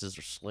glasses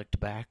are slicked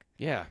back.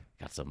 Yeah,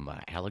 got some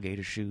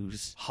alligator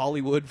shoes.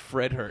 Hollywood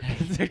Fred Hurt.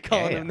 They're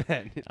calling him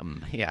that.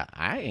 Yeah,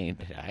 I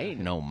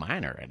ain't no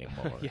miner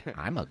anymore.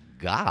 I'm a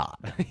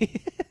god.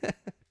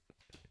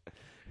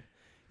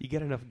 You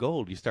get enough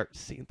gold, you start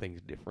seeing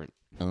things different.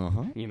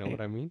 You know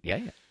what I mean?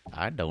 Yeah.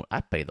 I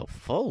pay the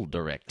full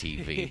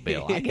DirecTV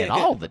bill. I get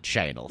all the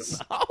channels.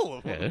 All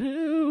of them.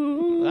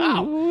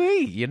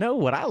 You know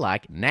what I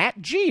like? Nat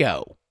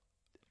Geo.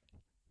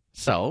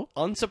 So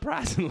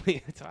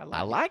unsurprisingly,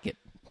 I like it.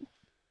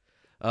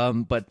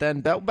 But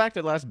then back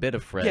to the last bit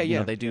of Fred. Yeah. You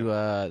know, they do.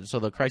 So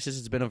the crisis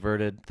has been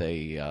averted.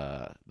 They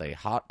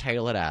hot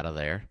tail it out of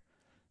there.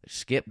 They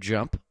skip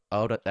jump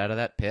out of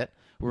that pit.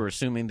 We're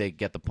assuming they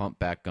get the pump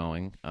back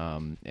going,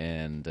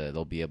 and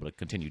they'll be able to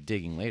continue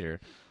digging later.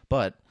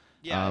 But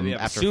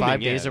after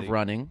 5 days of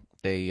running,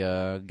 they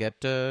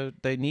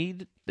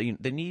need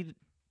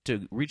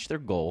to reach their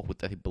goal,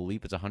 with I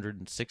believe it's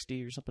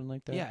 160 or something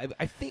like that. Yeah,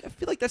 I feel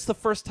like that's the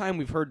first time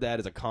we've heard that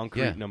as a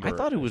concrete number. I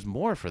thought it was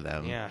more for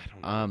them. Yeah,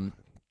 I don't know.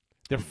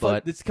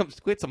 This comes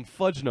with some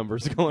fudge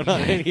numbers going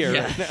on in here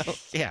right now.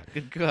 Yeah,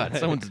 good God.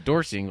 Someone's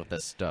dorsing with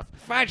this stuff.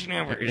 Fudge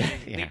numbers.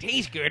 They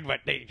taste good,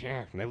 but they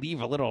leave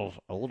a little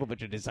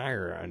bit of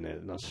desire on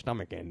the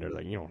stomach end, or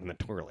in the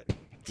toilet.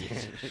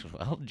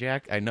 Well,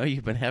 Jack, I know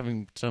you've been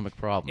having stomach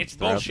problems. It's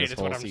bullshit. It's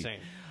what I'm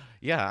saying.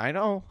 Yeah, I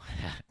know.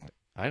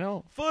 I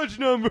know. Fudge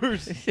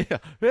numbers. Yeah.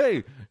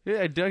 Hey,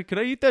 can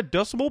I eat that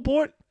decimal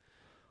point?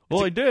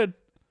 Well, I did.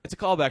 It's a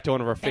callback to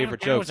one of our favorite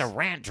jokes. That was a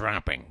rat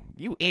dropping.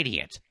 You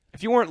idiot.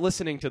 If you weren't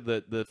listening to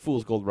the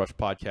Fool's Gold Rush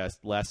podcast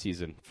last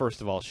season,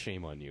 first of all,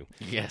 shame on you.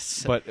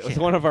 Yes. But it was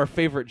one of our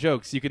favorite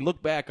jokes. You can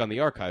look back on the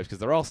archives because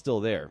they're all still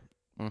there.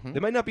 They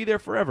might not be there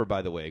forever,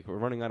 by the way. We're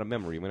running out of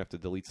memory. We might have to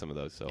delete some of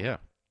those. So yeah.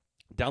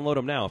 Download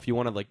them now if you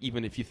want to.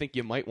 Even if you think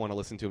you might want to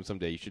listen to them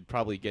someday, you should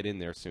probably get in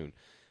there soon.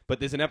 But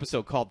there's an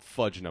episode called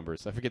Fudge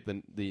Numbers. I forget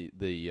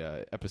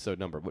the episode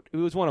number, but it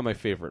was one of my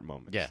favorite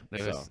moments. Yeah,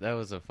 that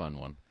was a fun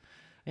one.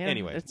 Yeah,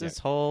 anyway, it's this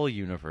whole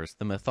universe.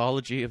 The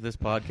mythology of this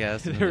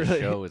podcast and the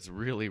show is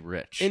really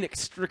rich.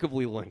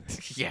 Inextricably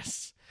linked.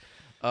 Yes.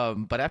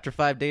 But after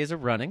 5 days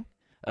of running,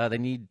 they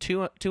need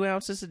 2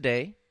 ounces a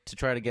day to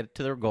try to get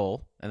to their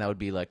goal, and that would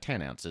be like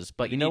 10 ounces.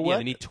 But you know what?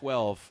 They need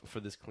 12 for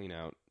this clean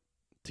out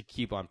to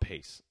keep on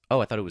pace.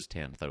 Oh, I thought it was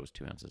 10. I thought it was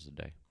 2 ounces a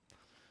day.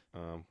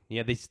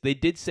 They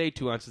did say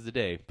 2 ounces a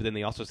day, but then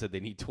they also said they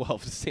need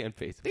 12 to stay on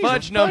pace.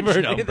 Fudge numbers.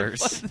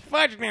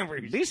 Fudge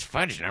numbers. These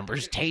fudge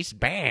numbers taste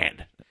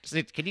bad.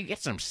 Can you get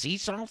some sea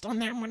salt on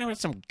that one with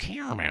some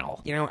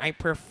caramel? I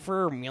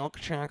prefer milk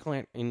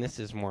chocolate, and this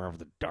is more of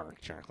the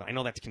dark chocolate. I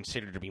know that's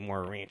considered to be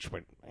more rich,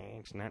 but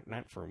it's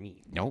not for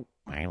me. Nope,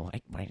 I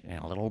like mine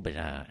a little bit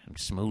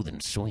smooth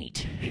and sweet.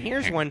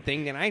 Here's one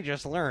thing that I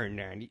just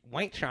learned.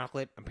 White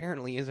chocolate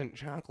apparently isn't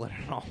chocolate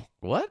at all.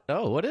 What?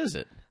 Oh, what is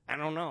it? I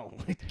don't know.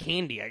 It's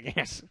candy, I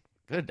guess.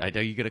 Good.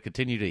 Are you going to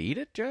continue to eat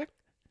it, Jack?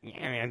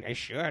 Yeah, I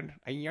should.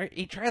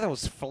 You try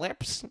those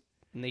flips,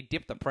 and they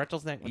dip the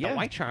pretzels in the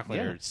white chocolate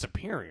are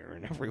superior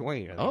in every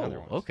way to the other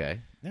ones. Okay.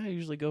 Yeah, I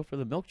usually go for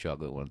the milk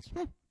chocolate ones.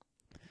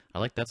 I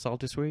like that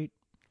salty sweet.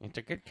 It's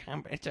a good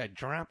it's a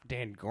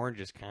drop-dead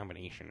gorgeous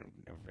combination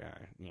of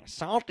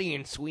salty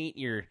and sweet.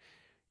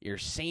 You're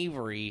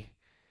savory,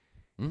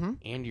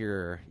 and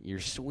you're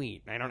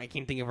sweet. I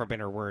can't think of a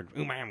better word.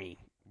 Umami.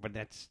 But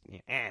that's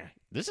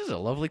This is a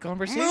lovely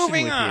conversation.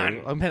 Moving with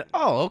on. You.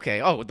 Okay.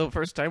 Oh, the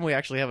first time we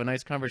actually have a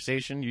nice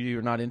conversation.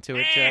 You're not into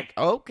it, Jack.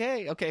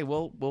 Okay.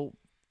 We'll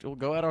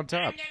go out on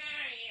top.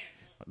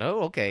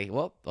 No. Okay.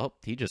 Well. Oh,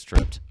 he just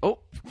tripped. Oh.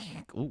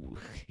 Ooh.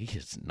 He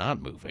is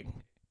not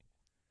moving.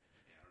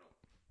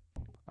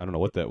 I don't know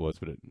what that was,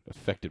 but it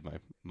affected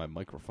my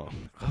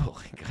microphone. Oh,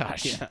 my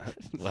gosh. Yeah.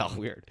 Well,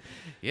 weird.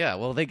 Yeah,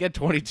 well, they get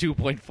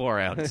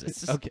 22.4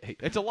 ounces. Okay.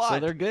 It's a lot. So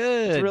they're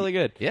good. It's really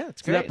good. Yeah,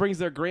 it's so great. that brings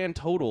their grand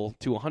total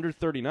to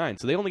 139.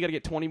 So they only got to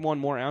get 21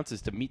 more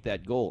ounces to meet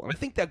that goal. And I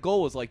think that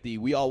goal was like the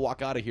we all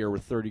walk out of here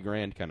with 30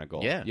 grand kind of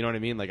goal. Yeah. You know what I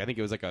mean? Like I think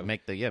it was like a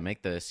make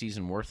the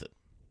season worth it.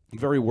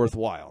 Very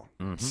worthwhile.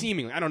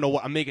 Seemingly. I don't know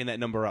what I'm making that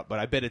number up, but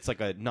I bet it's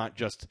like a not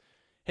just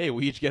hey,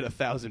 we each get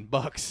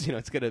 $1,000.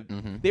 It's gonna.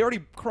 They already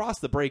crossed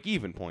the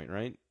break-even point,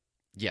 right?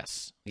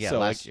 Yes. Yeah. So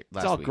last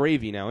it's all week.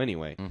 gravy now,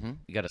 anyway.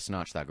 You got to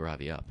snatch that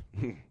gravy up.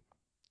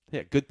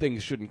 Yeah, good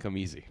things shouldn't come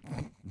easy.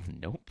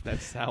 Nope.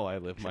 That's how I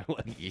live my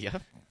life. Yeah.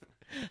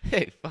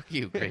 Hey, fuck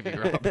you, Gravy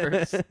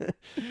Roberts.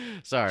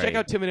 Sorry. Check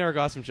out Tim and Eric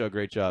Awesome Show.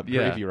 Great job.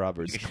 Yeah. Gravy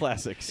Roberts.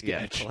 Classic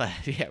Yeah, sketch.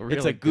 really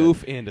It's a good.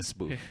 goof and a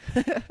spoof.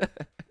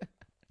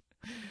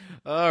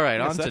 All right,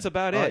 Yes, that's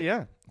about it.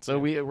 Yeah. So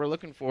we're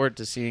looking forward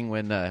to seeing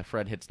when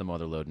Fred hits the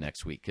mother lode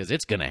next week, because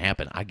it's going to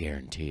happen. I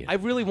guarantee it. I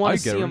really want I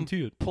to see him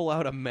guarantee it. pull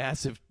out a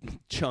massive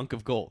chunk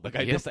of gold. Like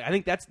I Yeah. I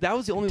think that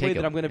was the only Take way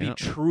that a- I'm going to yeah. be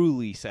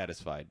truly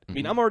satisfied. I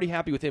mean, I'm already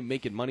happy with him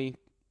making money.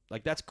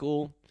 Like that's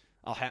cool.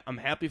 I'm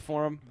happy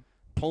for him,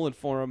 pulling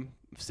for him.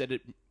 I've said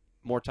it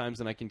more times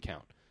than I can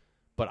count.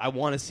 But I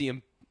want to see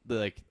him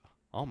like,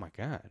 oh my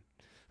god,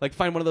 like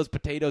find one of those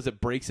potatoes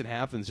that breaks in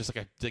half and it's just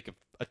like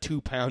a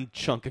 2-pound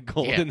chunk of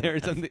gold Yeah. in there, or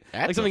something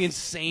That's like something a-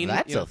 insane.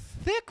 That's you know? a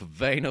thick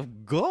vein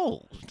of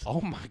gold. Oh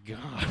my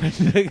god.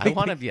 I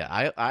want to.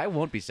 Yeah, I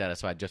won't be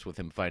satisfied just with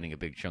him finding a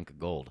big chunk of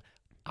gold.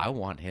 I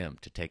want him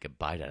to take a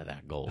bite out of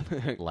that gold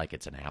like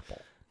it's an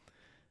apple.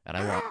 And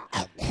I want.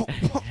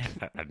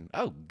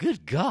 Oh,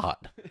 good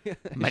God!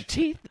 My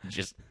teeth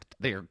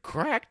just—they're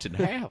cracked in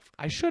half.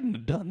 I shouldn't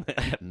have done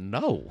that.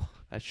 No,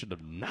 I should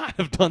have not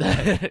have done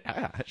that.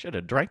 I should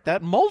have drank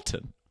that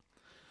molten.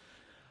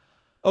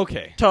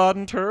 Okay. Todd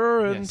and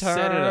Turin Set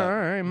it up.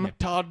 time. Yeah,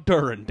 Todd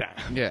Duran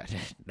time. Yeah,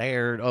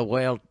 they're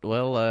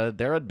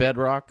they're at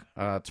Bedrock.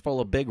 It's full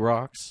of big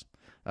rocks.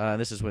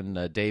 This is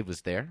when Dave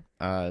was there.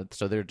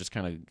 So they're just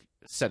kind of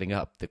setting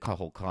up the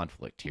whole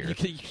conflict here.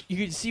 You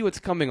can see what's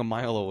coming a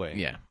mile away.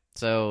 Yeah.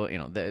 So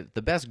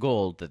the best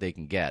gold that they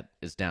can get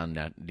is down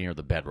near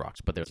the bedrocks,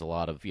 but there's a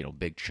lot of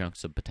big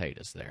chunks of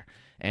potatoes there,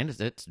 and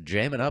it's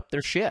jamming up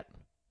their shit.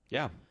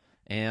 Yeah.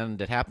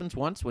 And it happens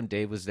once when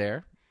Dave was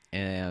there.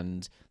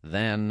 And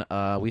then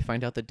we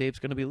find out that Dave's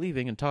going to be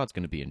leaving and Todd's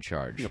going to be in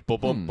charge.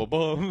 Ba-bum,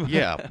 ba-bum.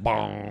 Yeah.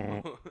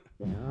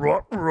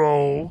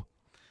 Ruh-roh.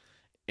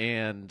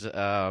 And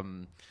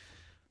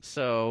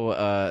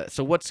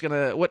so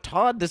what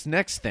Todd, this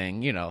next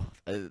thing,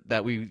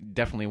 that we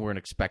definitely weren't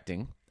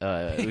expecting.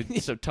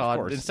 So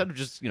Todd, instead of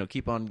just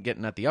keep on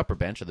getting at the upper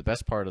bench or the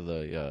best part of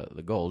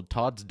the gold,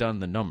 Todd's done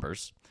the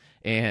numbers,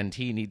 and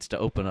he needs to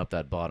open up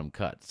that bottom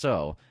cut.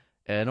 So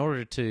in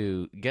order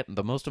to get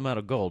the most amount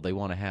of gold, they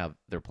want to have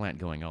their plant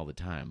going all the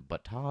time.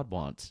 But Todd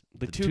wants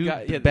the two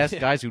best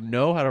guys who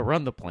know how to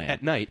run the plant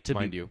At night, to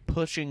mind be you.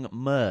 pushing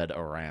mud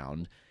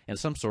around in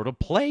some sort of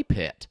play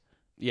pit.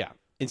 Yeah.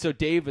 And so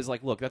Dave is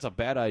like, look, that's a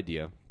bad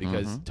idea.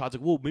 Because Mm-hmm. Todd's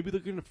like, well, maybe they're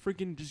going to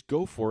freaking just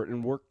go for it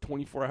and work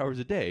 24 hours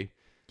a day.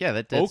 Yeah,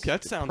 that's Okay,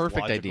 that sounds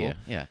perfect logical. idea.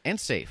 Yeah, and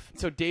safe.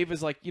 So Dave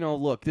is like,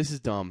 look, this is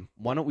dumb.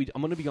 Why don't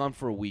I'm going to be gone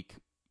for a week.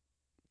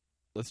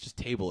 Let's just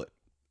table it.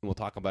 And we'll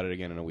talk about it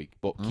again in a week.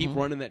 But keep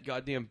running that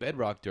goddamn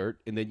bedrock dirt,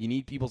 and then you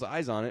need people's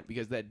eyes on it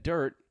because that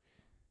dirt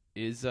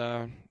is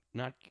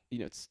not,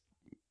 it's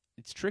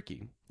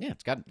tricky. Yeah,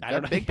 it's got I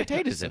don't know. big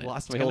potatoes in I it.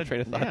 lost It's my whole gonna-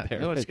 train of thought yeah, there.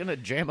 No, it's going to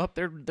jam up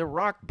their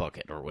rock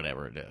bucket or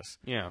whatever it is.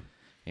 Yeah.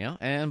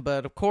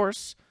 But of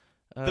course,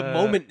 The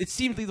moment it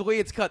seemed like the way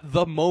it's cut,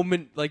 the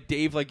moment like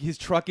Dave, like his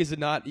truck is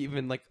not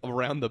even like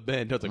around the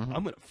bend. I was like,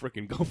 I'm gonna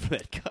freaking go for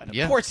that cut.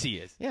 Yeah. Of course he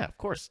is. Yeah, of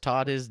course,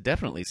 Todd is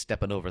definitely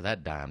stepping over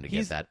that dime to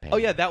get that penny. Oh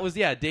yeah, that was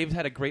Dave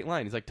had a great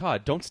line. He's like,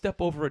 Todd, don't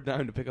step over a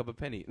dime to pick up a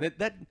penny.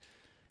 That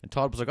and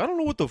Todd was like, I don't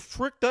know what the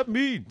frick that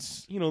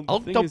means. the I'll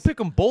thing is- pick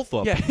them both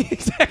up. Yeah,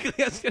 exactly.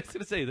 I was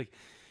gonna say like,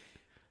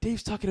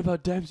 Dave's talking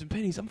about dimes and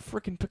pennies. I'm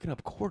freaking picking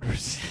up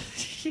quarters.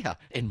 Yeah,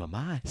 in my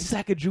mind.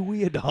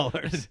 Sacagawea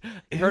dollars.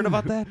 You heard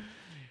about that?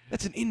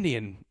 That's an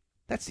Indian.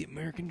 That's the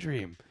American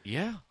dream.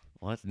 Yeah,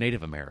 well, that's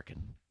Native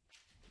American.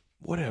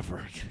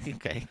 Whatever.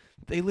 Okay.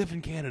 They live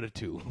in Canada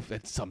too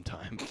at some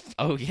time.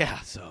 Oh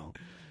yeah, So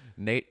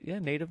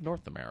Native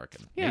North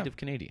American. Yeah. Native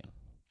Canadian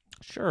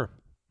sure.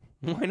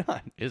 Why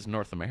not? is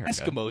North America.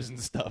 Eskimos and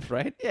stuff,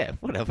 right? Yeah,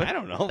 whatever. I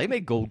don't know. They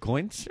make gold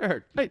coins.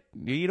 Sure. Hey,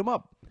 you eat them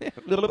up.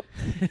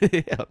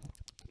 Yeah.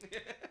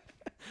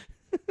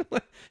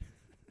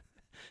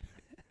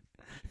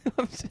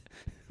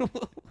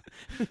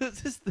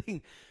 What's this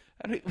thing?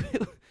 I think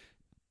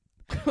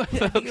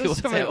it was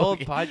from my old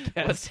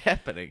podcast. What's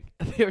happening?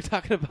 They were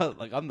talking about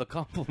like I'm the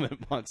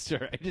compliment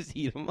monster. I just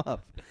eat them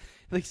up.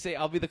 They say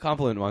I'll be the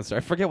compliment monster. I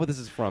forget what this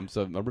is from,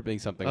 so I'm ripping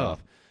something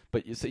off.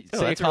 But you say, Oh,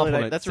 say a that's really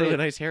compliment. that's a say really it-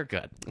 nice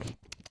haircut.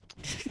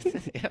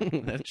 Yeah,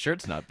 that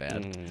shirt's not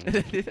bad.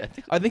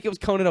 I think it was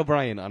Conan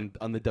O'Brien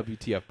on the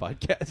WTF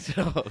podcast.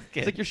 Okay.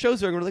 It's like your show's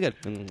doing really good.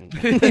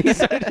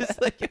 So I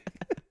just like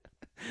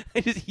I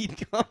just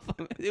eat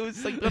compliments. It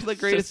was like one of the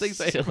greatest so things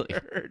I ever silly.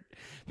 heard.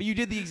 But you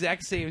did the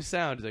exact same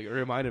sound. Like, it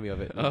reminded me of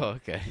it. Oh,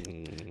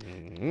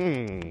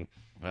 okay.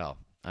 Well,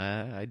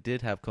 I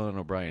did have Conan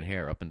O'Brien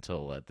hair up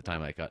until the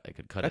time I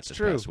could cut That's it this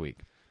true. past week.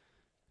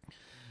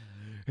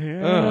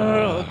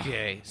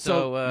 Okay.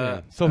 So,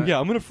 I'm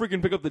gonna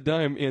freaking pick up the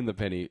dime and the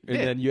penny, and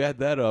Yeah. then you add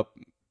that up,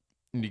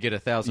 you get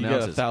 1,000 you get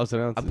ounces. 1,000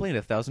 ounces. I'm playing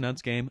a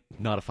 1,000-ounce game,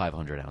 not a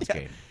 500-ounce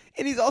game.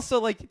 And he's also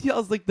like, he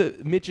tells like the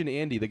Mitch and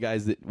Andy, the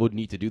guys that would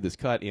need to do this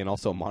cut and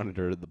also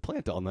monitor the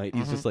plant all night.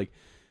 He's just like,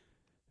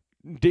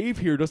 Dave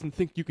here doesn't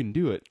think you can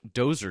do it.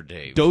 Dozer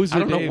Dave. Dozer I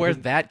don't know Dave where is-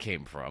 that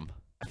came from.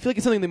 I feel like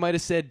it's something they might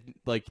have said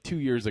like 2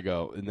 years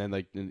ago, and then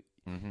like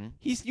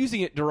He's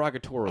using it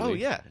derogatorily. Oh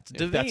yeah, it's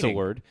if that's a demeaning.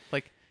 word.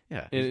 Like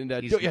yeah, And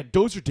he's-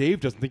 Dozer Dave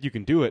doesn't think you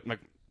can do it. I'm like,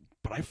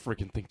 but I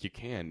freaking think you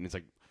can. And it's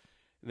like,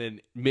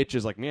 then Mitch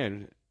is like,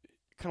 man,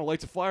 it kind of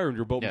lights a fire in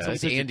your boat. yeah, But someone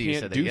it's says Andy you who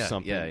can't said do that. Yeah,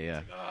 something.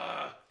 yeah.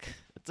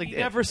 It's like He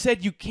never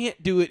said you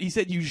can't do it. He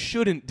said you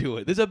shouldn't do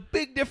it. There's a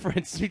big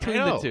difference between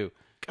the two.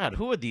 God,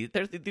 who are these?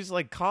 There's these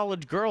like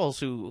college girls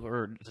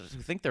who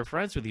think they're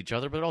friends with each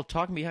other, but they're all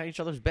talking behind each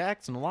other's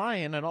backs and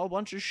lying and all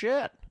bunch of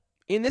shit.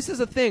 And this is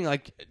a thing,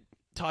 like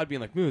Todd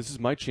being like, this is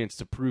my chance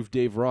to prove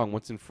Dave wrong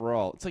once and for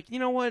all. It's like, you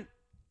know what?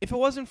 If it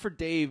wasn't for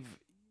Dave,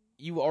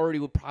 you already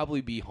would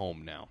probably be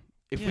home now.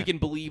 If we can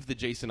believe the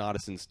Jason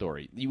Otteson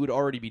story, you would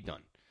already be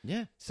done.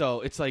 Yeah. So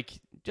it's like,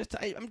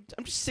 I'm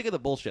just sick of the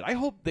bullshit. I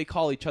hope they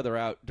call each other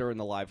out during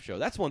the live show.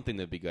 That's one thing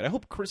that'd be good. I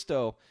hope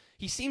Christo,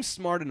 he seems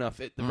smart enough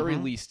at the very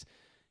least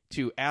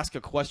to ask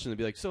a question and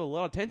be like, so a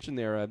lot of tension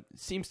there.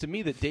 Seems to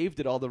me that Dave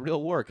did all the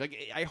real work. Like,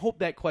 I hope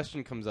that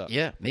question comes up.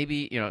 Yeah,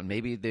 maybe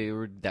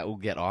that will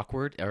get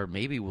awkward, or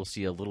maybe we'll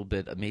see a little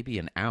bit, maybe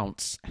an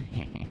ounce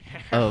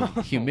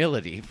of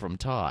humility from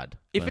Todd.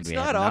 If when it's we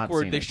not have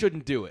awkward, seen they it.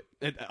 shouldn't do it.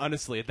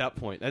 Honestly, at that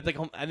point, I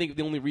think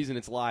the only reason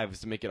it's live is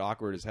to make it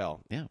awkward as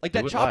hell. Yeah, like do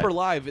that it Chopper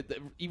live.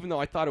 Even though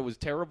I thought it was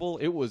terrible,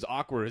 it was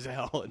awkward as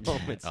hell at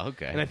moments.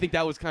 Okay. and I think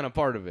that was kind of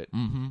part of it.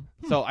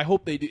 Mm-hmm. So I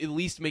hope they do, at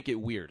least make it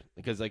weird,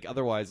 because like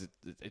otherwise,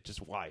 it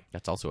just why.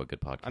 That's also a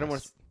good podcast. I don't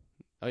want to.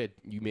 Oh yeah,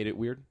 you made it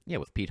weird. Yeah,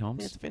 with Pete Holmes.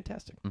 Yeah, it's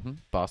fantastic.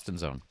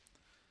 Boston's own.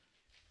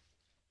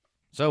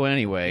 So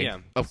anyway, Yeah.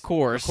 of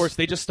course,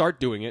 they just start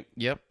doing it,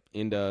 Yep.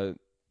 and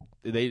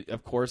they,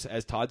 of course,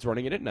 as Todd's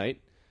running it at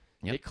night,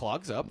 Yep. it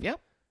clogs up. Yep.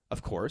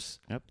 Of course.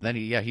 Yep. Then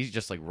he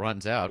just like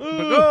runs out.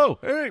 Oh,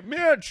 hey,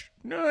 Mitch,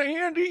 no,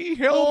 Andy,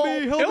 help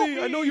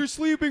me. I know you're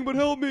sleeping, but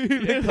help me.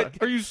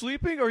 Are you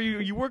sleeping? Are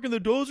you working the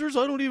dozers?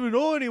 I don't even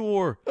know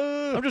anymore.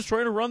 I'm just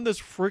trying to run this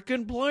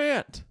freaking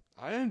plant.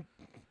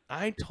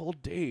 I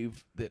told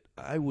Dave that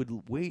I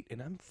would wait,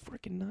 and I'm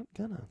freaking not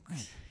gonna.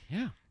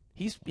 Yeah.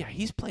 He's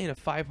playing a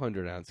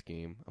 500-ounce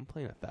game. I'm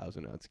playing a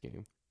 1,000-ounce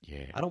game.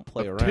 Yeah. I don't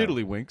play around.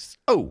 Tiddlywinks.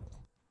 Oh.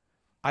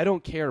 I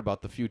don't care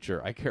about the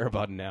future. I care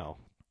about now.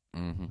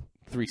 Mm-hmm.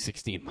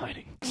 316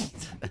 mining.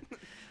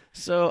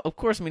 So, of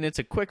course, I mean, it's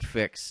a quick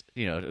fix,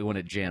 when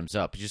it jams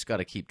up. You just got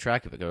to keep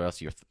track of it, or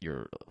else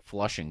you're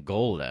flushing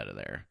gold out of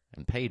there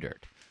and pay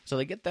dirt. So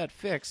they get that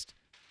fixed.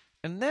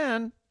 And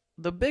then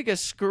the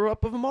biggest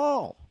screw-up of them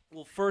all.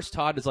 Well, first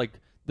Todd is like,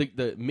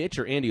 the Mitch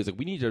or Andy is like,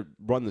 we need to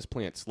run this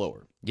plant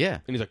slower. Yeah.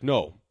 And he's like,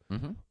 no,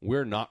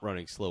 we're not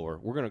running slower.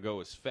 We're going to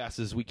go as fast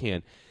as we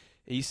can.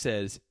 He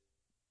said,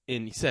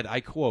 I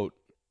quote,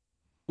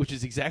 which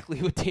is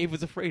exactly what Dave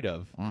was afraid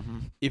of.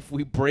 If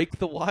we break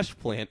the wash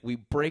plant, we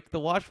break the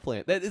wash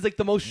plant. That is like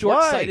the most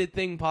short-sighted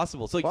thing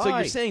possible. So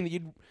you're saying that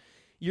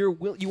you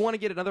want to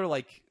get another,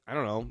 like, I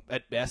don't know,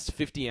 at best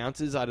 50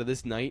 ounces out of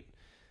this night,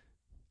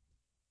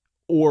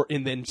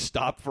 and then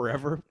stop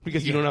forever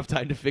because you don't have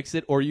time to fix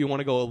it, or you want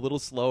to go a little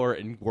slower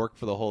and work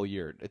for the whole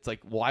year. It's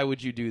like, why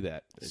would you do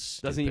that? It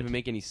doesn't even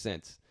make any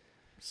sense.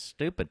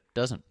 Stupid.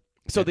 Doesn't.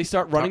 So they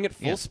start running at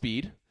full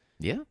speed.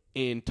 Yeah.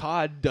 And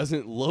Todd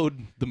doesn't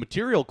load the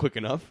material quick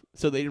enough,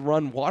 so they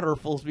run water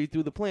full speed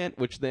through the plant,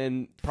 which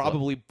then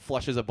probably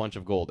flushes a bunch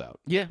of gold out.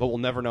 Yeah. But we'll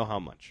never know how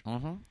much.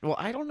 Well,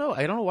 I don't know.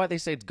 I don't know why they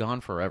say it's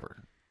gone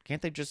forever.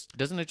 Can't they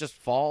doesn't it just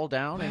fall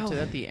down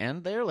at the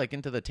end there, like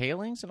into the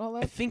tailings and all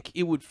that? I think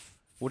it would...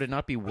 Would it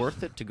not be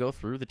worth it to go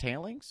through the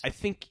tailings? I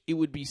think it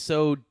would be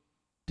so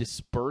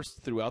dispersed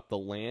throughout the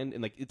land,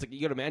 and like it's like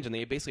you got to imagine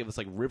they basically have this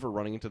like river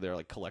running into their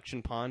like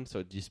collection pond, so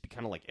it'd just be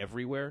kind of like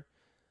everywhere.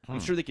 I'm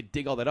sure they could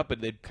dig all that up,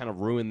 but they'd kind of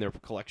ruin their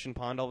collection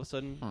pond all of a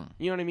sudden.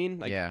 You know what I mean?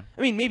 Like, Yeah.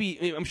 I mean,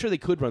 maybe I'm sure they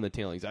could run the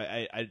tailings.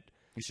 You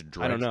should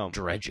I don't know.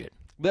 dredge it.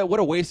 But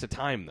what a waste of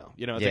time, though.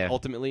 It's Yeah. like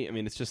ultimately, I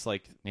mean, it's just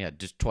like, Yeah,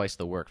 just twice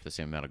the work for the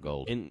same amount of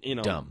gold. and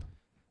Dumb.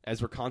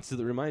 as we're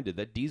constantly reminded,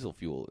 that diesel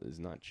fuel is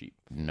not cheap.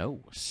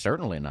 No,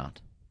 certainly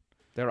not.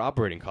 Their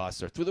operating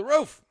costs are through the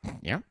roof.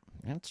 Yeah,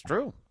 that's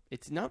true.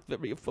 It's not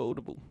very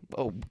affordable.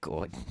 Oh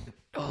God.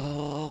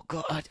 Oh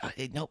God.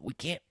 No, we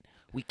can't.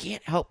 We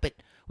can't help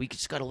it. We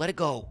just gotta let it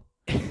go.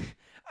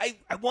 I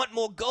want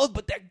more gold,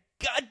 but that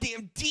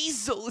goddamn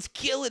diesel is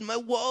killing my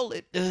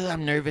wallet.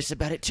 I'm nervous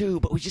about it too,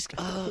 but we just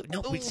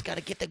we just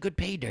gotta get the good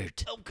pay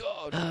dirt. Oh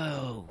God.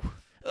 Oh.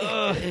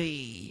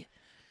 Hey.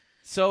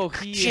 So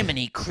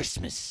Jiminy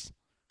Christmas.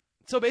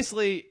 So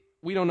basically,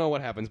 we don't know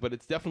what happens, but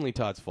it's definitely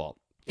Todd's fault.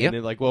 Yep. And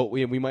they're like, well,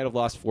 we might have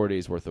lost 4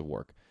 days worth of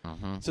work.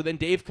 So then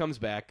Dave comes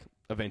back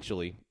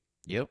eventually.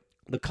 Yep.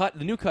 The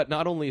new cut.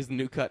 Not only is the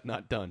new cut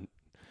not done,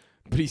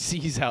 but he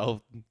sees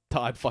how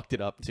Todd fucked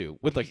it up too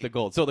with like the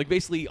gold. So like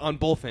basically on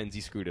both ends,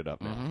 he screwed it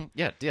up. Now.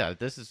 Yeah.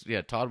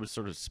 Todd was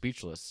sort of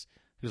speechless.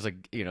 He was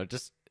like,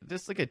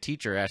 just like a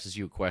teacher asks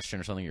you a question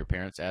or something, your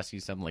parents ask you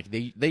something, like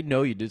they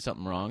know you did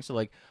something wrong. So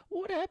like,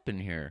 what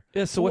happened here?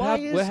 Yeah. So Why what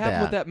is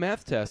happened with that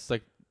math test?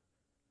 Like,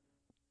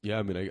 yeah,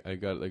 I mean, I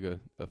got like a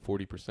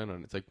 40% on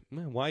it. It's like,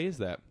 man, why is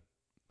that?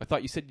 I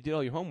thought you said you did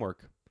all your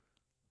homework.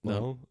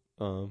 No.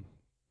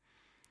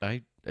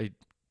 I did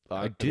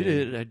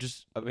mean, it. I'm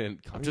just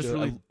kinda.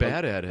 really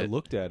bad at it. I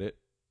looked at it.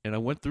 and I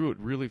went through it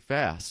really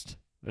fast.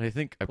 And I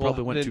think I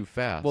probably went too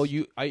fast. Well,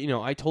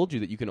 I told you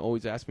that you can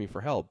always ask me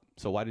for help.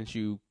 So why didn't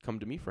you come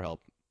to me for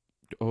help?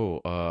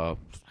 Oh, I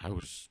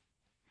was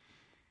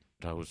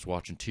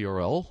watching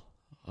TRL.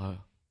 I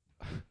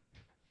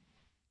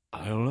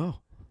don't know.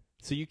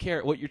 So you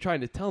care. What you're trying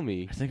to tell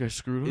me I think I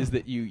screwed up. is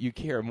that you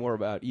care more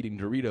about eating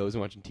Doritos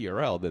and watching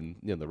TRL than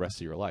the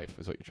rest of your life.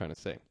 Is what you're trying to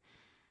say.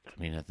 I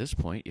mean, at this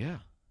point, yeah.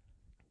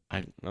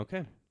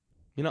 Okay.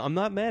 I'm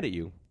not mad at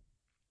you.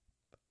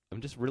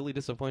 I'm just really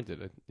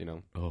disappointed.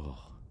 Oh,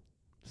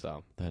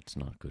 So that's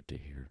not good to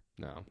hear.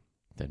 no.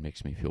 That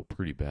makes me feel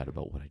pretty bad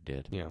about what I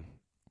did. Yeah.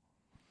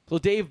 So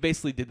Dave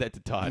basically did that to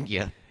Todd.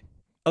 Yeah.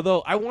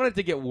 Although I wanted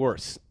to get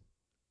worse.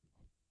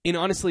 And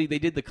honestly, they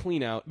did the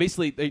clean out.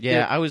 Basically,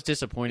 I was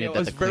disappointed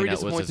that the clean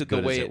out was as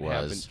good as it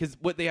was. Because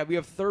we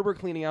have Thurber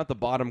cleaning out the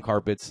bottom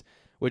carpets,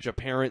 which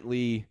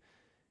apparently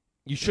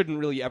you shouldn't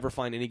really ever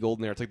find any gold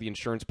in there. It's like the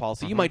insurance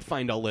policy. You might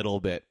find a little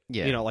bit,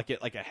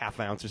 like a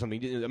half ounce or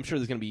something. I'm sure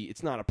there's going to be.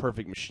 It's not a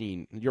perfect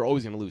machine. You're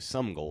always going to lose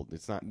some gold.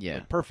 It's not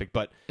perfect,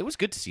 but it was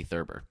good to see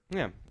Thurber.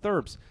 Yeah,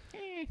 Thurbs.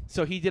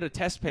 So he did a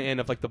test pan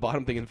of like the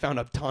bottom thing and found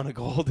a ton of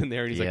gold in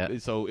there. And he's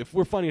like, so if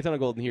we're finding a ton of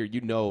gold in here,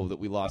 that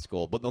we lost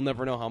gold, but they'll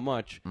never know how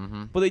much.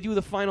 Mm-hmm. But they do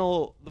the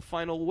final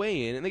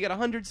weigh in, and they got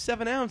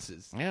 107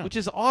 ounces, which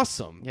is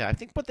awesome. Yeah, I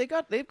think, but they've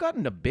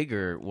gotten a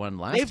bigger one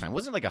last time.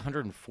 Wasn't it like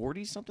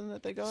 140 something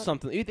that they got?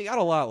 Something they got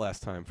a lot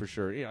last time for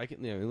sure. Yeah, I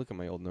can look at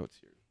my old notes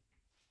here.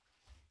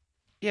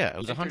 Yeah, it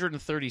was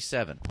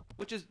 137,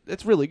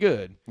 that's really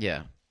good.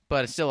 Yeah.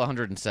 But it's still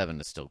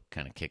 107 is still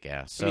kind of kick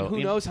ass. So,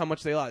 who knows how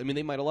much they lost? I mean,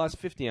 they might have lost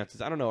 50 ounces.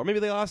 I don't know. Or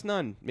maybe they lost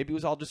none. Maybe it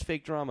was all just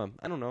fake drama.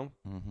 I don't know.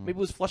 Mm-hmm. Maybe it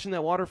was flushing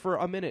that water for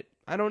a minute.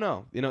 I don't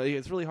know.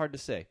 It's really hard to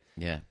say.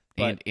 Yeah.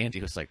 And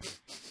Andy was like,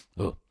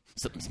 oh,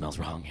 something smells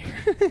wrong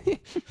here.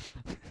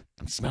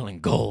 I'm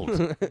smelling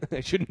gold. I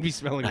shouldn't be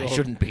smelling gold. I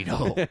shouldn't be,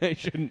 no. I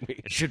shouldn't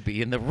be. It should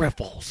be in the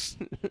riffles.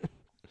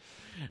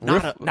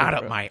 Not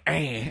up my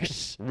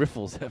ass.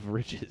 Riffles have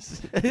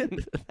riches.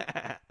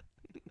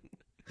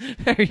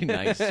 Very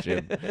nice,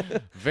 Jim.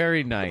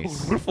 Very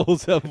nice.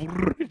 Riffles have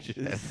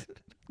riches.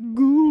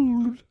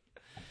 Gold.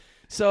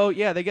 So,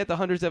 yeah, they get the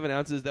 107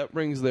 ounces. That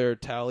brings their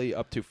tally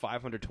up to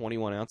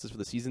 521 ounces for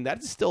the season. That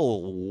is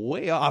still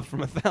way off from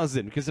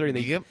 1,000, considering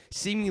they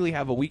seemingly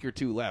have a week or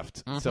two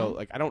left. Mm-hmm.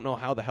 So, I don't know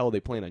how the hell they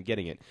plan on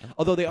getting it.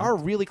 Although they are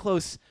really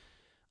close.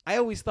 I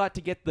always thought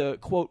to get the,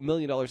 quote, $1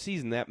 million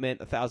season, that meant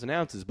 1,000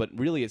 ounces. But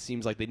really, it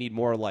seems like they need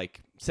more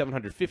like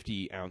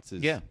 750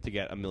 ounces to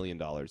get $1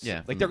 million.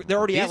 Yeah. Like, they're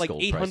already at like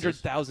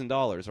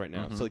 $800,000 right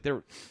now. Mm-hmm. So,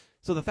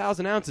 so the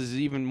 1,000 ounces is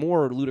even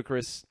more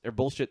ludicrous or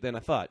bullshit than I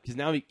thought. Because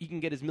now he can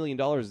get his $1 million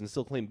and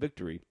still claim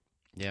victory.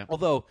 Yeah.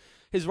 Although,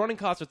 his running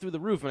costs are through the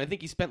roof. And I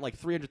think he spent like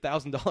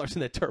 $300,000 in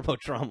that turbo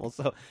trommel.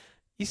 So,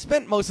 he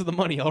spent most of the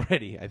money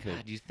already, I think.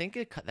 God, do you think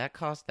that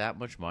cost that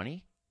much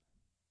money?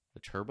 The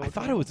turbo? I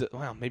thought it was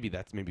maybe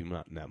not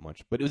that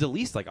much, but it was at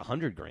least like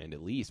 $100,000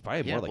 at least,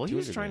 probably more like. Well, he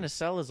was trying to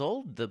sell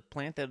the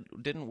plant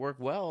that didn't work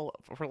well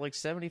for like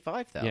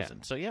 $75,000. Yeah.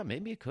 So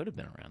maybe it could have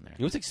been around there.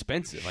 It was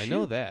expensive. I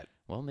know that.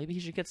 Well, maybe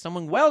he should get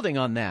someone welding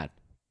on that.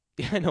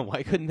 Yeah, I know.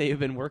 Why couldn't they have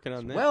been working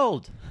on that?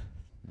 Weld.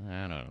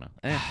 I don't know.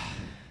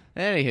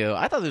 Anywho,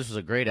 I thought this was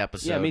a great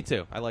episode. Yeah, me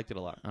too. I liked it a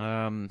lot.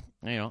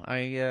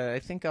 I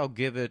think I'll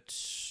give it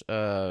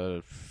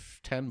 10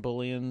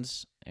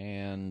 bullions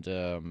and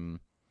a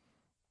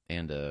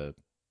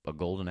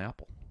golden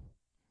apple.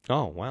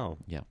 Oh, wow.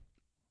 Yeah.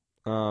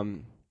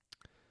 I'm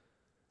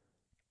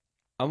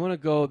going to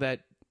go that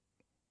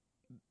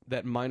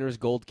Miner's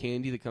Gold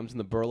candy that comes in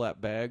the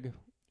burlap bag.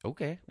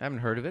 Okay. I haven't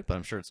heard of it, but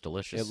I'm sure it's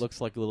delicious. It looks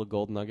like little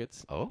gold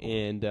nuggets. Oh.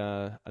 And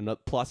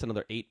plus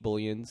another 8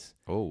 bullions.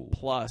 Oh.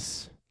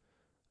 Plus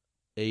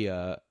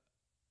a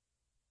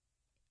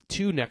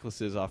 2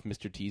 necklaces off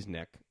Mr. T's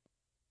neck.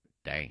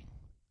 Dang.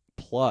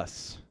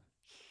 Plus,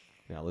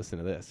 now listen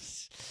to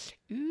this.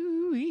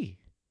 Ooh-wee.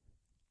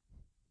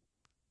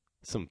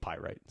 Some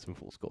pyrite, some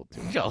fool's gold too.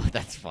 Oh,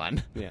 that's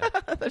fun. Yeah.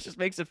 That just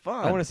makes it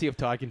fun. I want to see if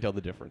Todd can tell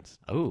the difference.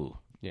 Oh.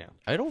 Yeah.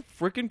 I don't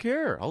freaking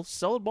care. I'll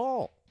sell it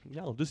all.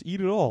 Yeah, I'll just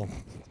eat it all.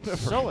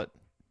 Sell it.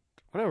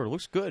 Whatever, it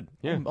looks good.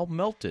 Yeah. I'll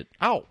melt it.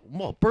 Ow,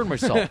 I'll burn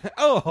myself.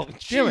 Oh,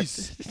 damn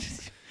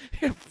it.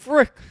 Yeah,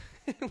 frick.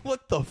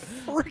 What the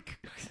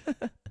frick?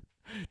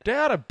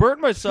 Dad, I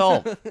burned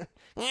myself.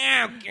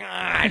 Oh,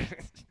 God.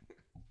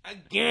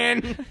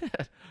 Again?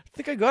 I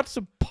think I got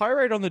some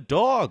pyrite on the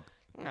dog.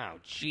 Oh,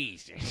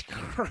 Jesus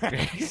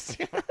Christ.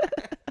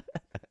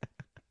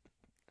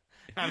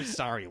 I'm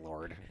sorry,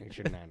 Lord. I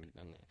should not have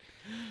done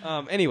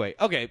that. Anyway,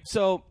 okay,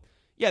 so,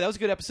 yeah, that was a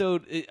good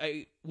episode.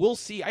 We'll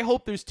see. I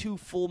hope there's 2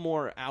 full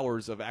more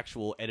hours of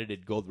actual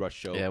edited Gold Rush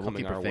show coming our way. Yeah, we'll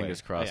keep our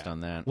fingers crossed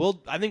on that.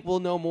 I think we'll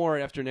know more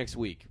after next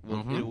week.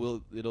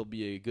 It'll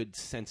be a good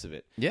sense of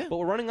it. Yeah. But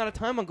we're running out of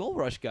time on Gold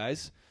Rush,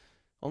 guys.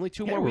 Only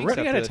 2 more we're weeks. We're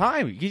running out of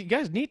time. You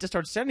guys need to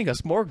start sending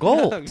us more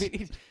gold.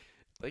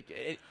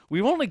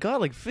 We've only got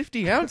like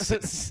 50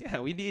 ounces. Yeah,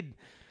 we need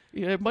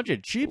You're a bunch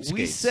of cheapskates.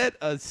 We set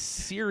a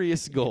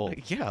serious goal.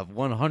 Yeah,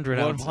 100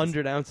 ounces.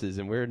 100 ounces,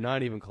 and we're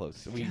not even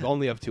close. We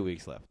only have 2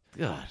 weeks left.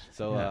 God.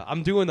 So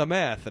I'm doing the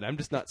math, and I'm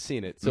just not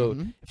seeing it. So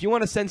if you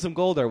want to send some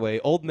gold our way,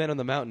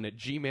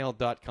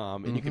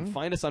 oldmenonthemountain@gmail.com, and you can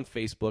find us on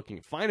Facebook, you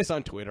can find us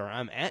on Twitter.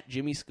 I'm at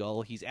Jimmy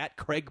Skull. He's at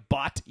Craig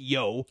Bot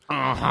Yo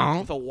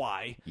with a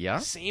Y. Yeah.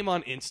 Same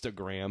on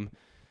Instagram.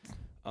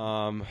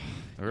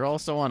 We're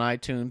also on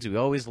iTunes. We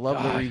always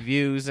love the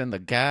reviews and the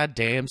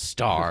goddamn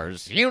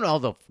stars. You know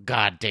the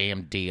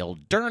goddamn deal.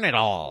 Darn it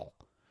all.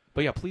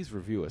 But yeah, please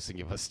review us and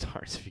give us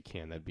stars if you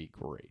can. That'd be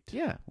great.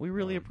 Yeah, we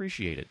really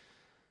appreciate it.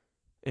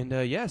 And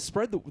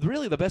spread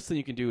the best thing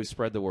you can do is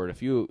spread the word.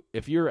 If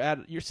you're at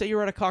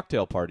a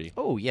cocktail party.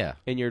 Oh yeah.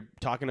 And you're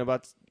talking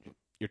about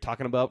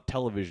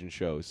television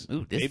shows.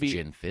 Ooh, this maybe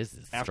gin fizz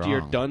is after strong.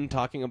 you're done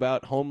talking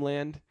about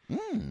Homeland,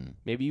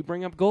 maybe you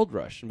bring up Gold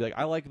Rush and be like,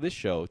 I like this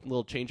show. A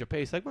little change of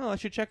pace. Like, well, I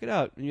should check it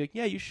out. And you're like,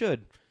 yeah, you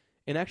should.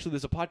 And actually,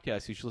 there's a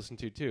podcast you should listen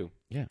to, too.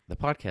 Yeah, the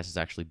podcast is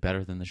actually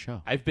better than the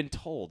show. I've been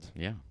told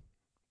Yeah.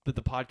 that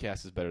the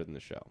podcast is better than the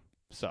show.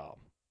 So,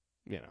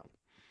 you know.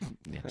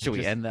 Should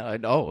we end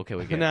that? Oh, okay.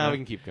 We can. No, we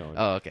can keep going.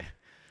 Oh, okay.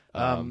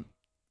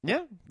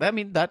 Yeah, I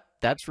mean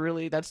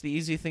that's the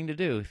easy thing to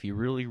do if you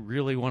really,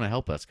 really want to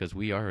help us because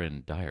we are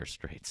in dire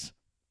straits.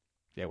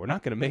 Yeah, we're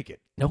not going to make it.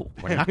 No,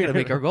 we're not going to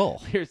make our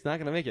goal. It's not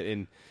going to make it.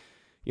 And,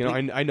 you know,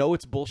 I know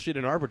it's bullshit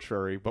and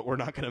arbitrary, but we're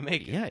not going to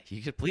make it. Yeah,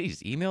 you could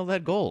please email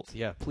that gold.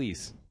 Yeah,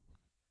 please.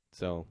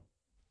 So.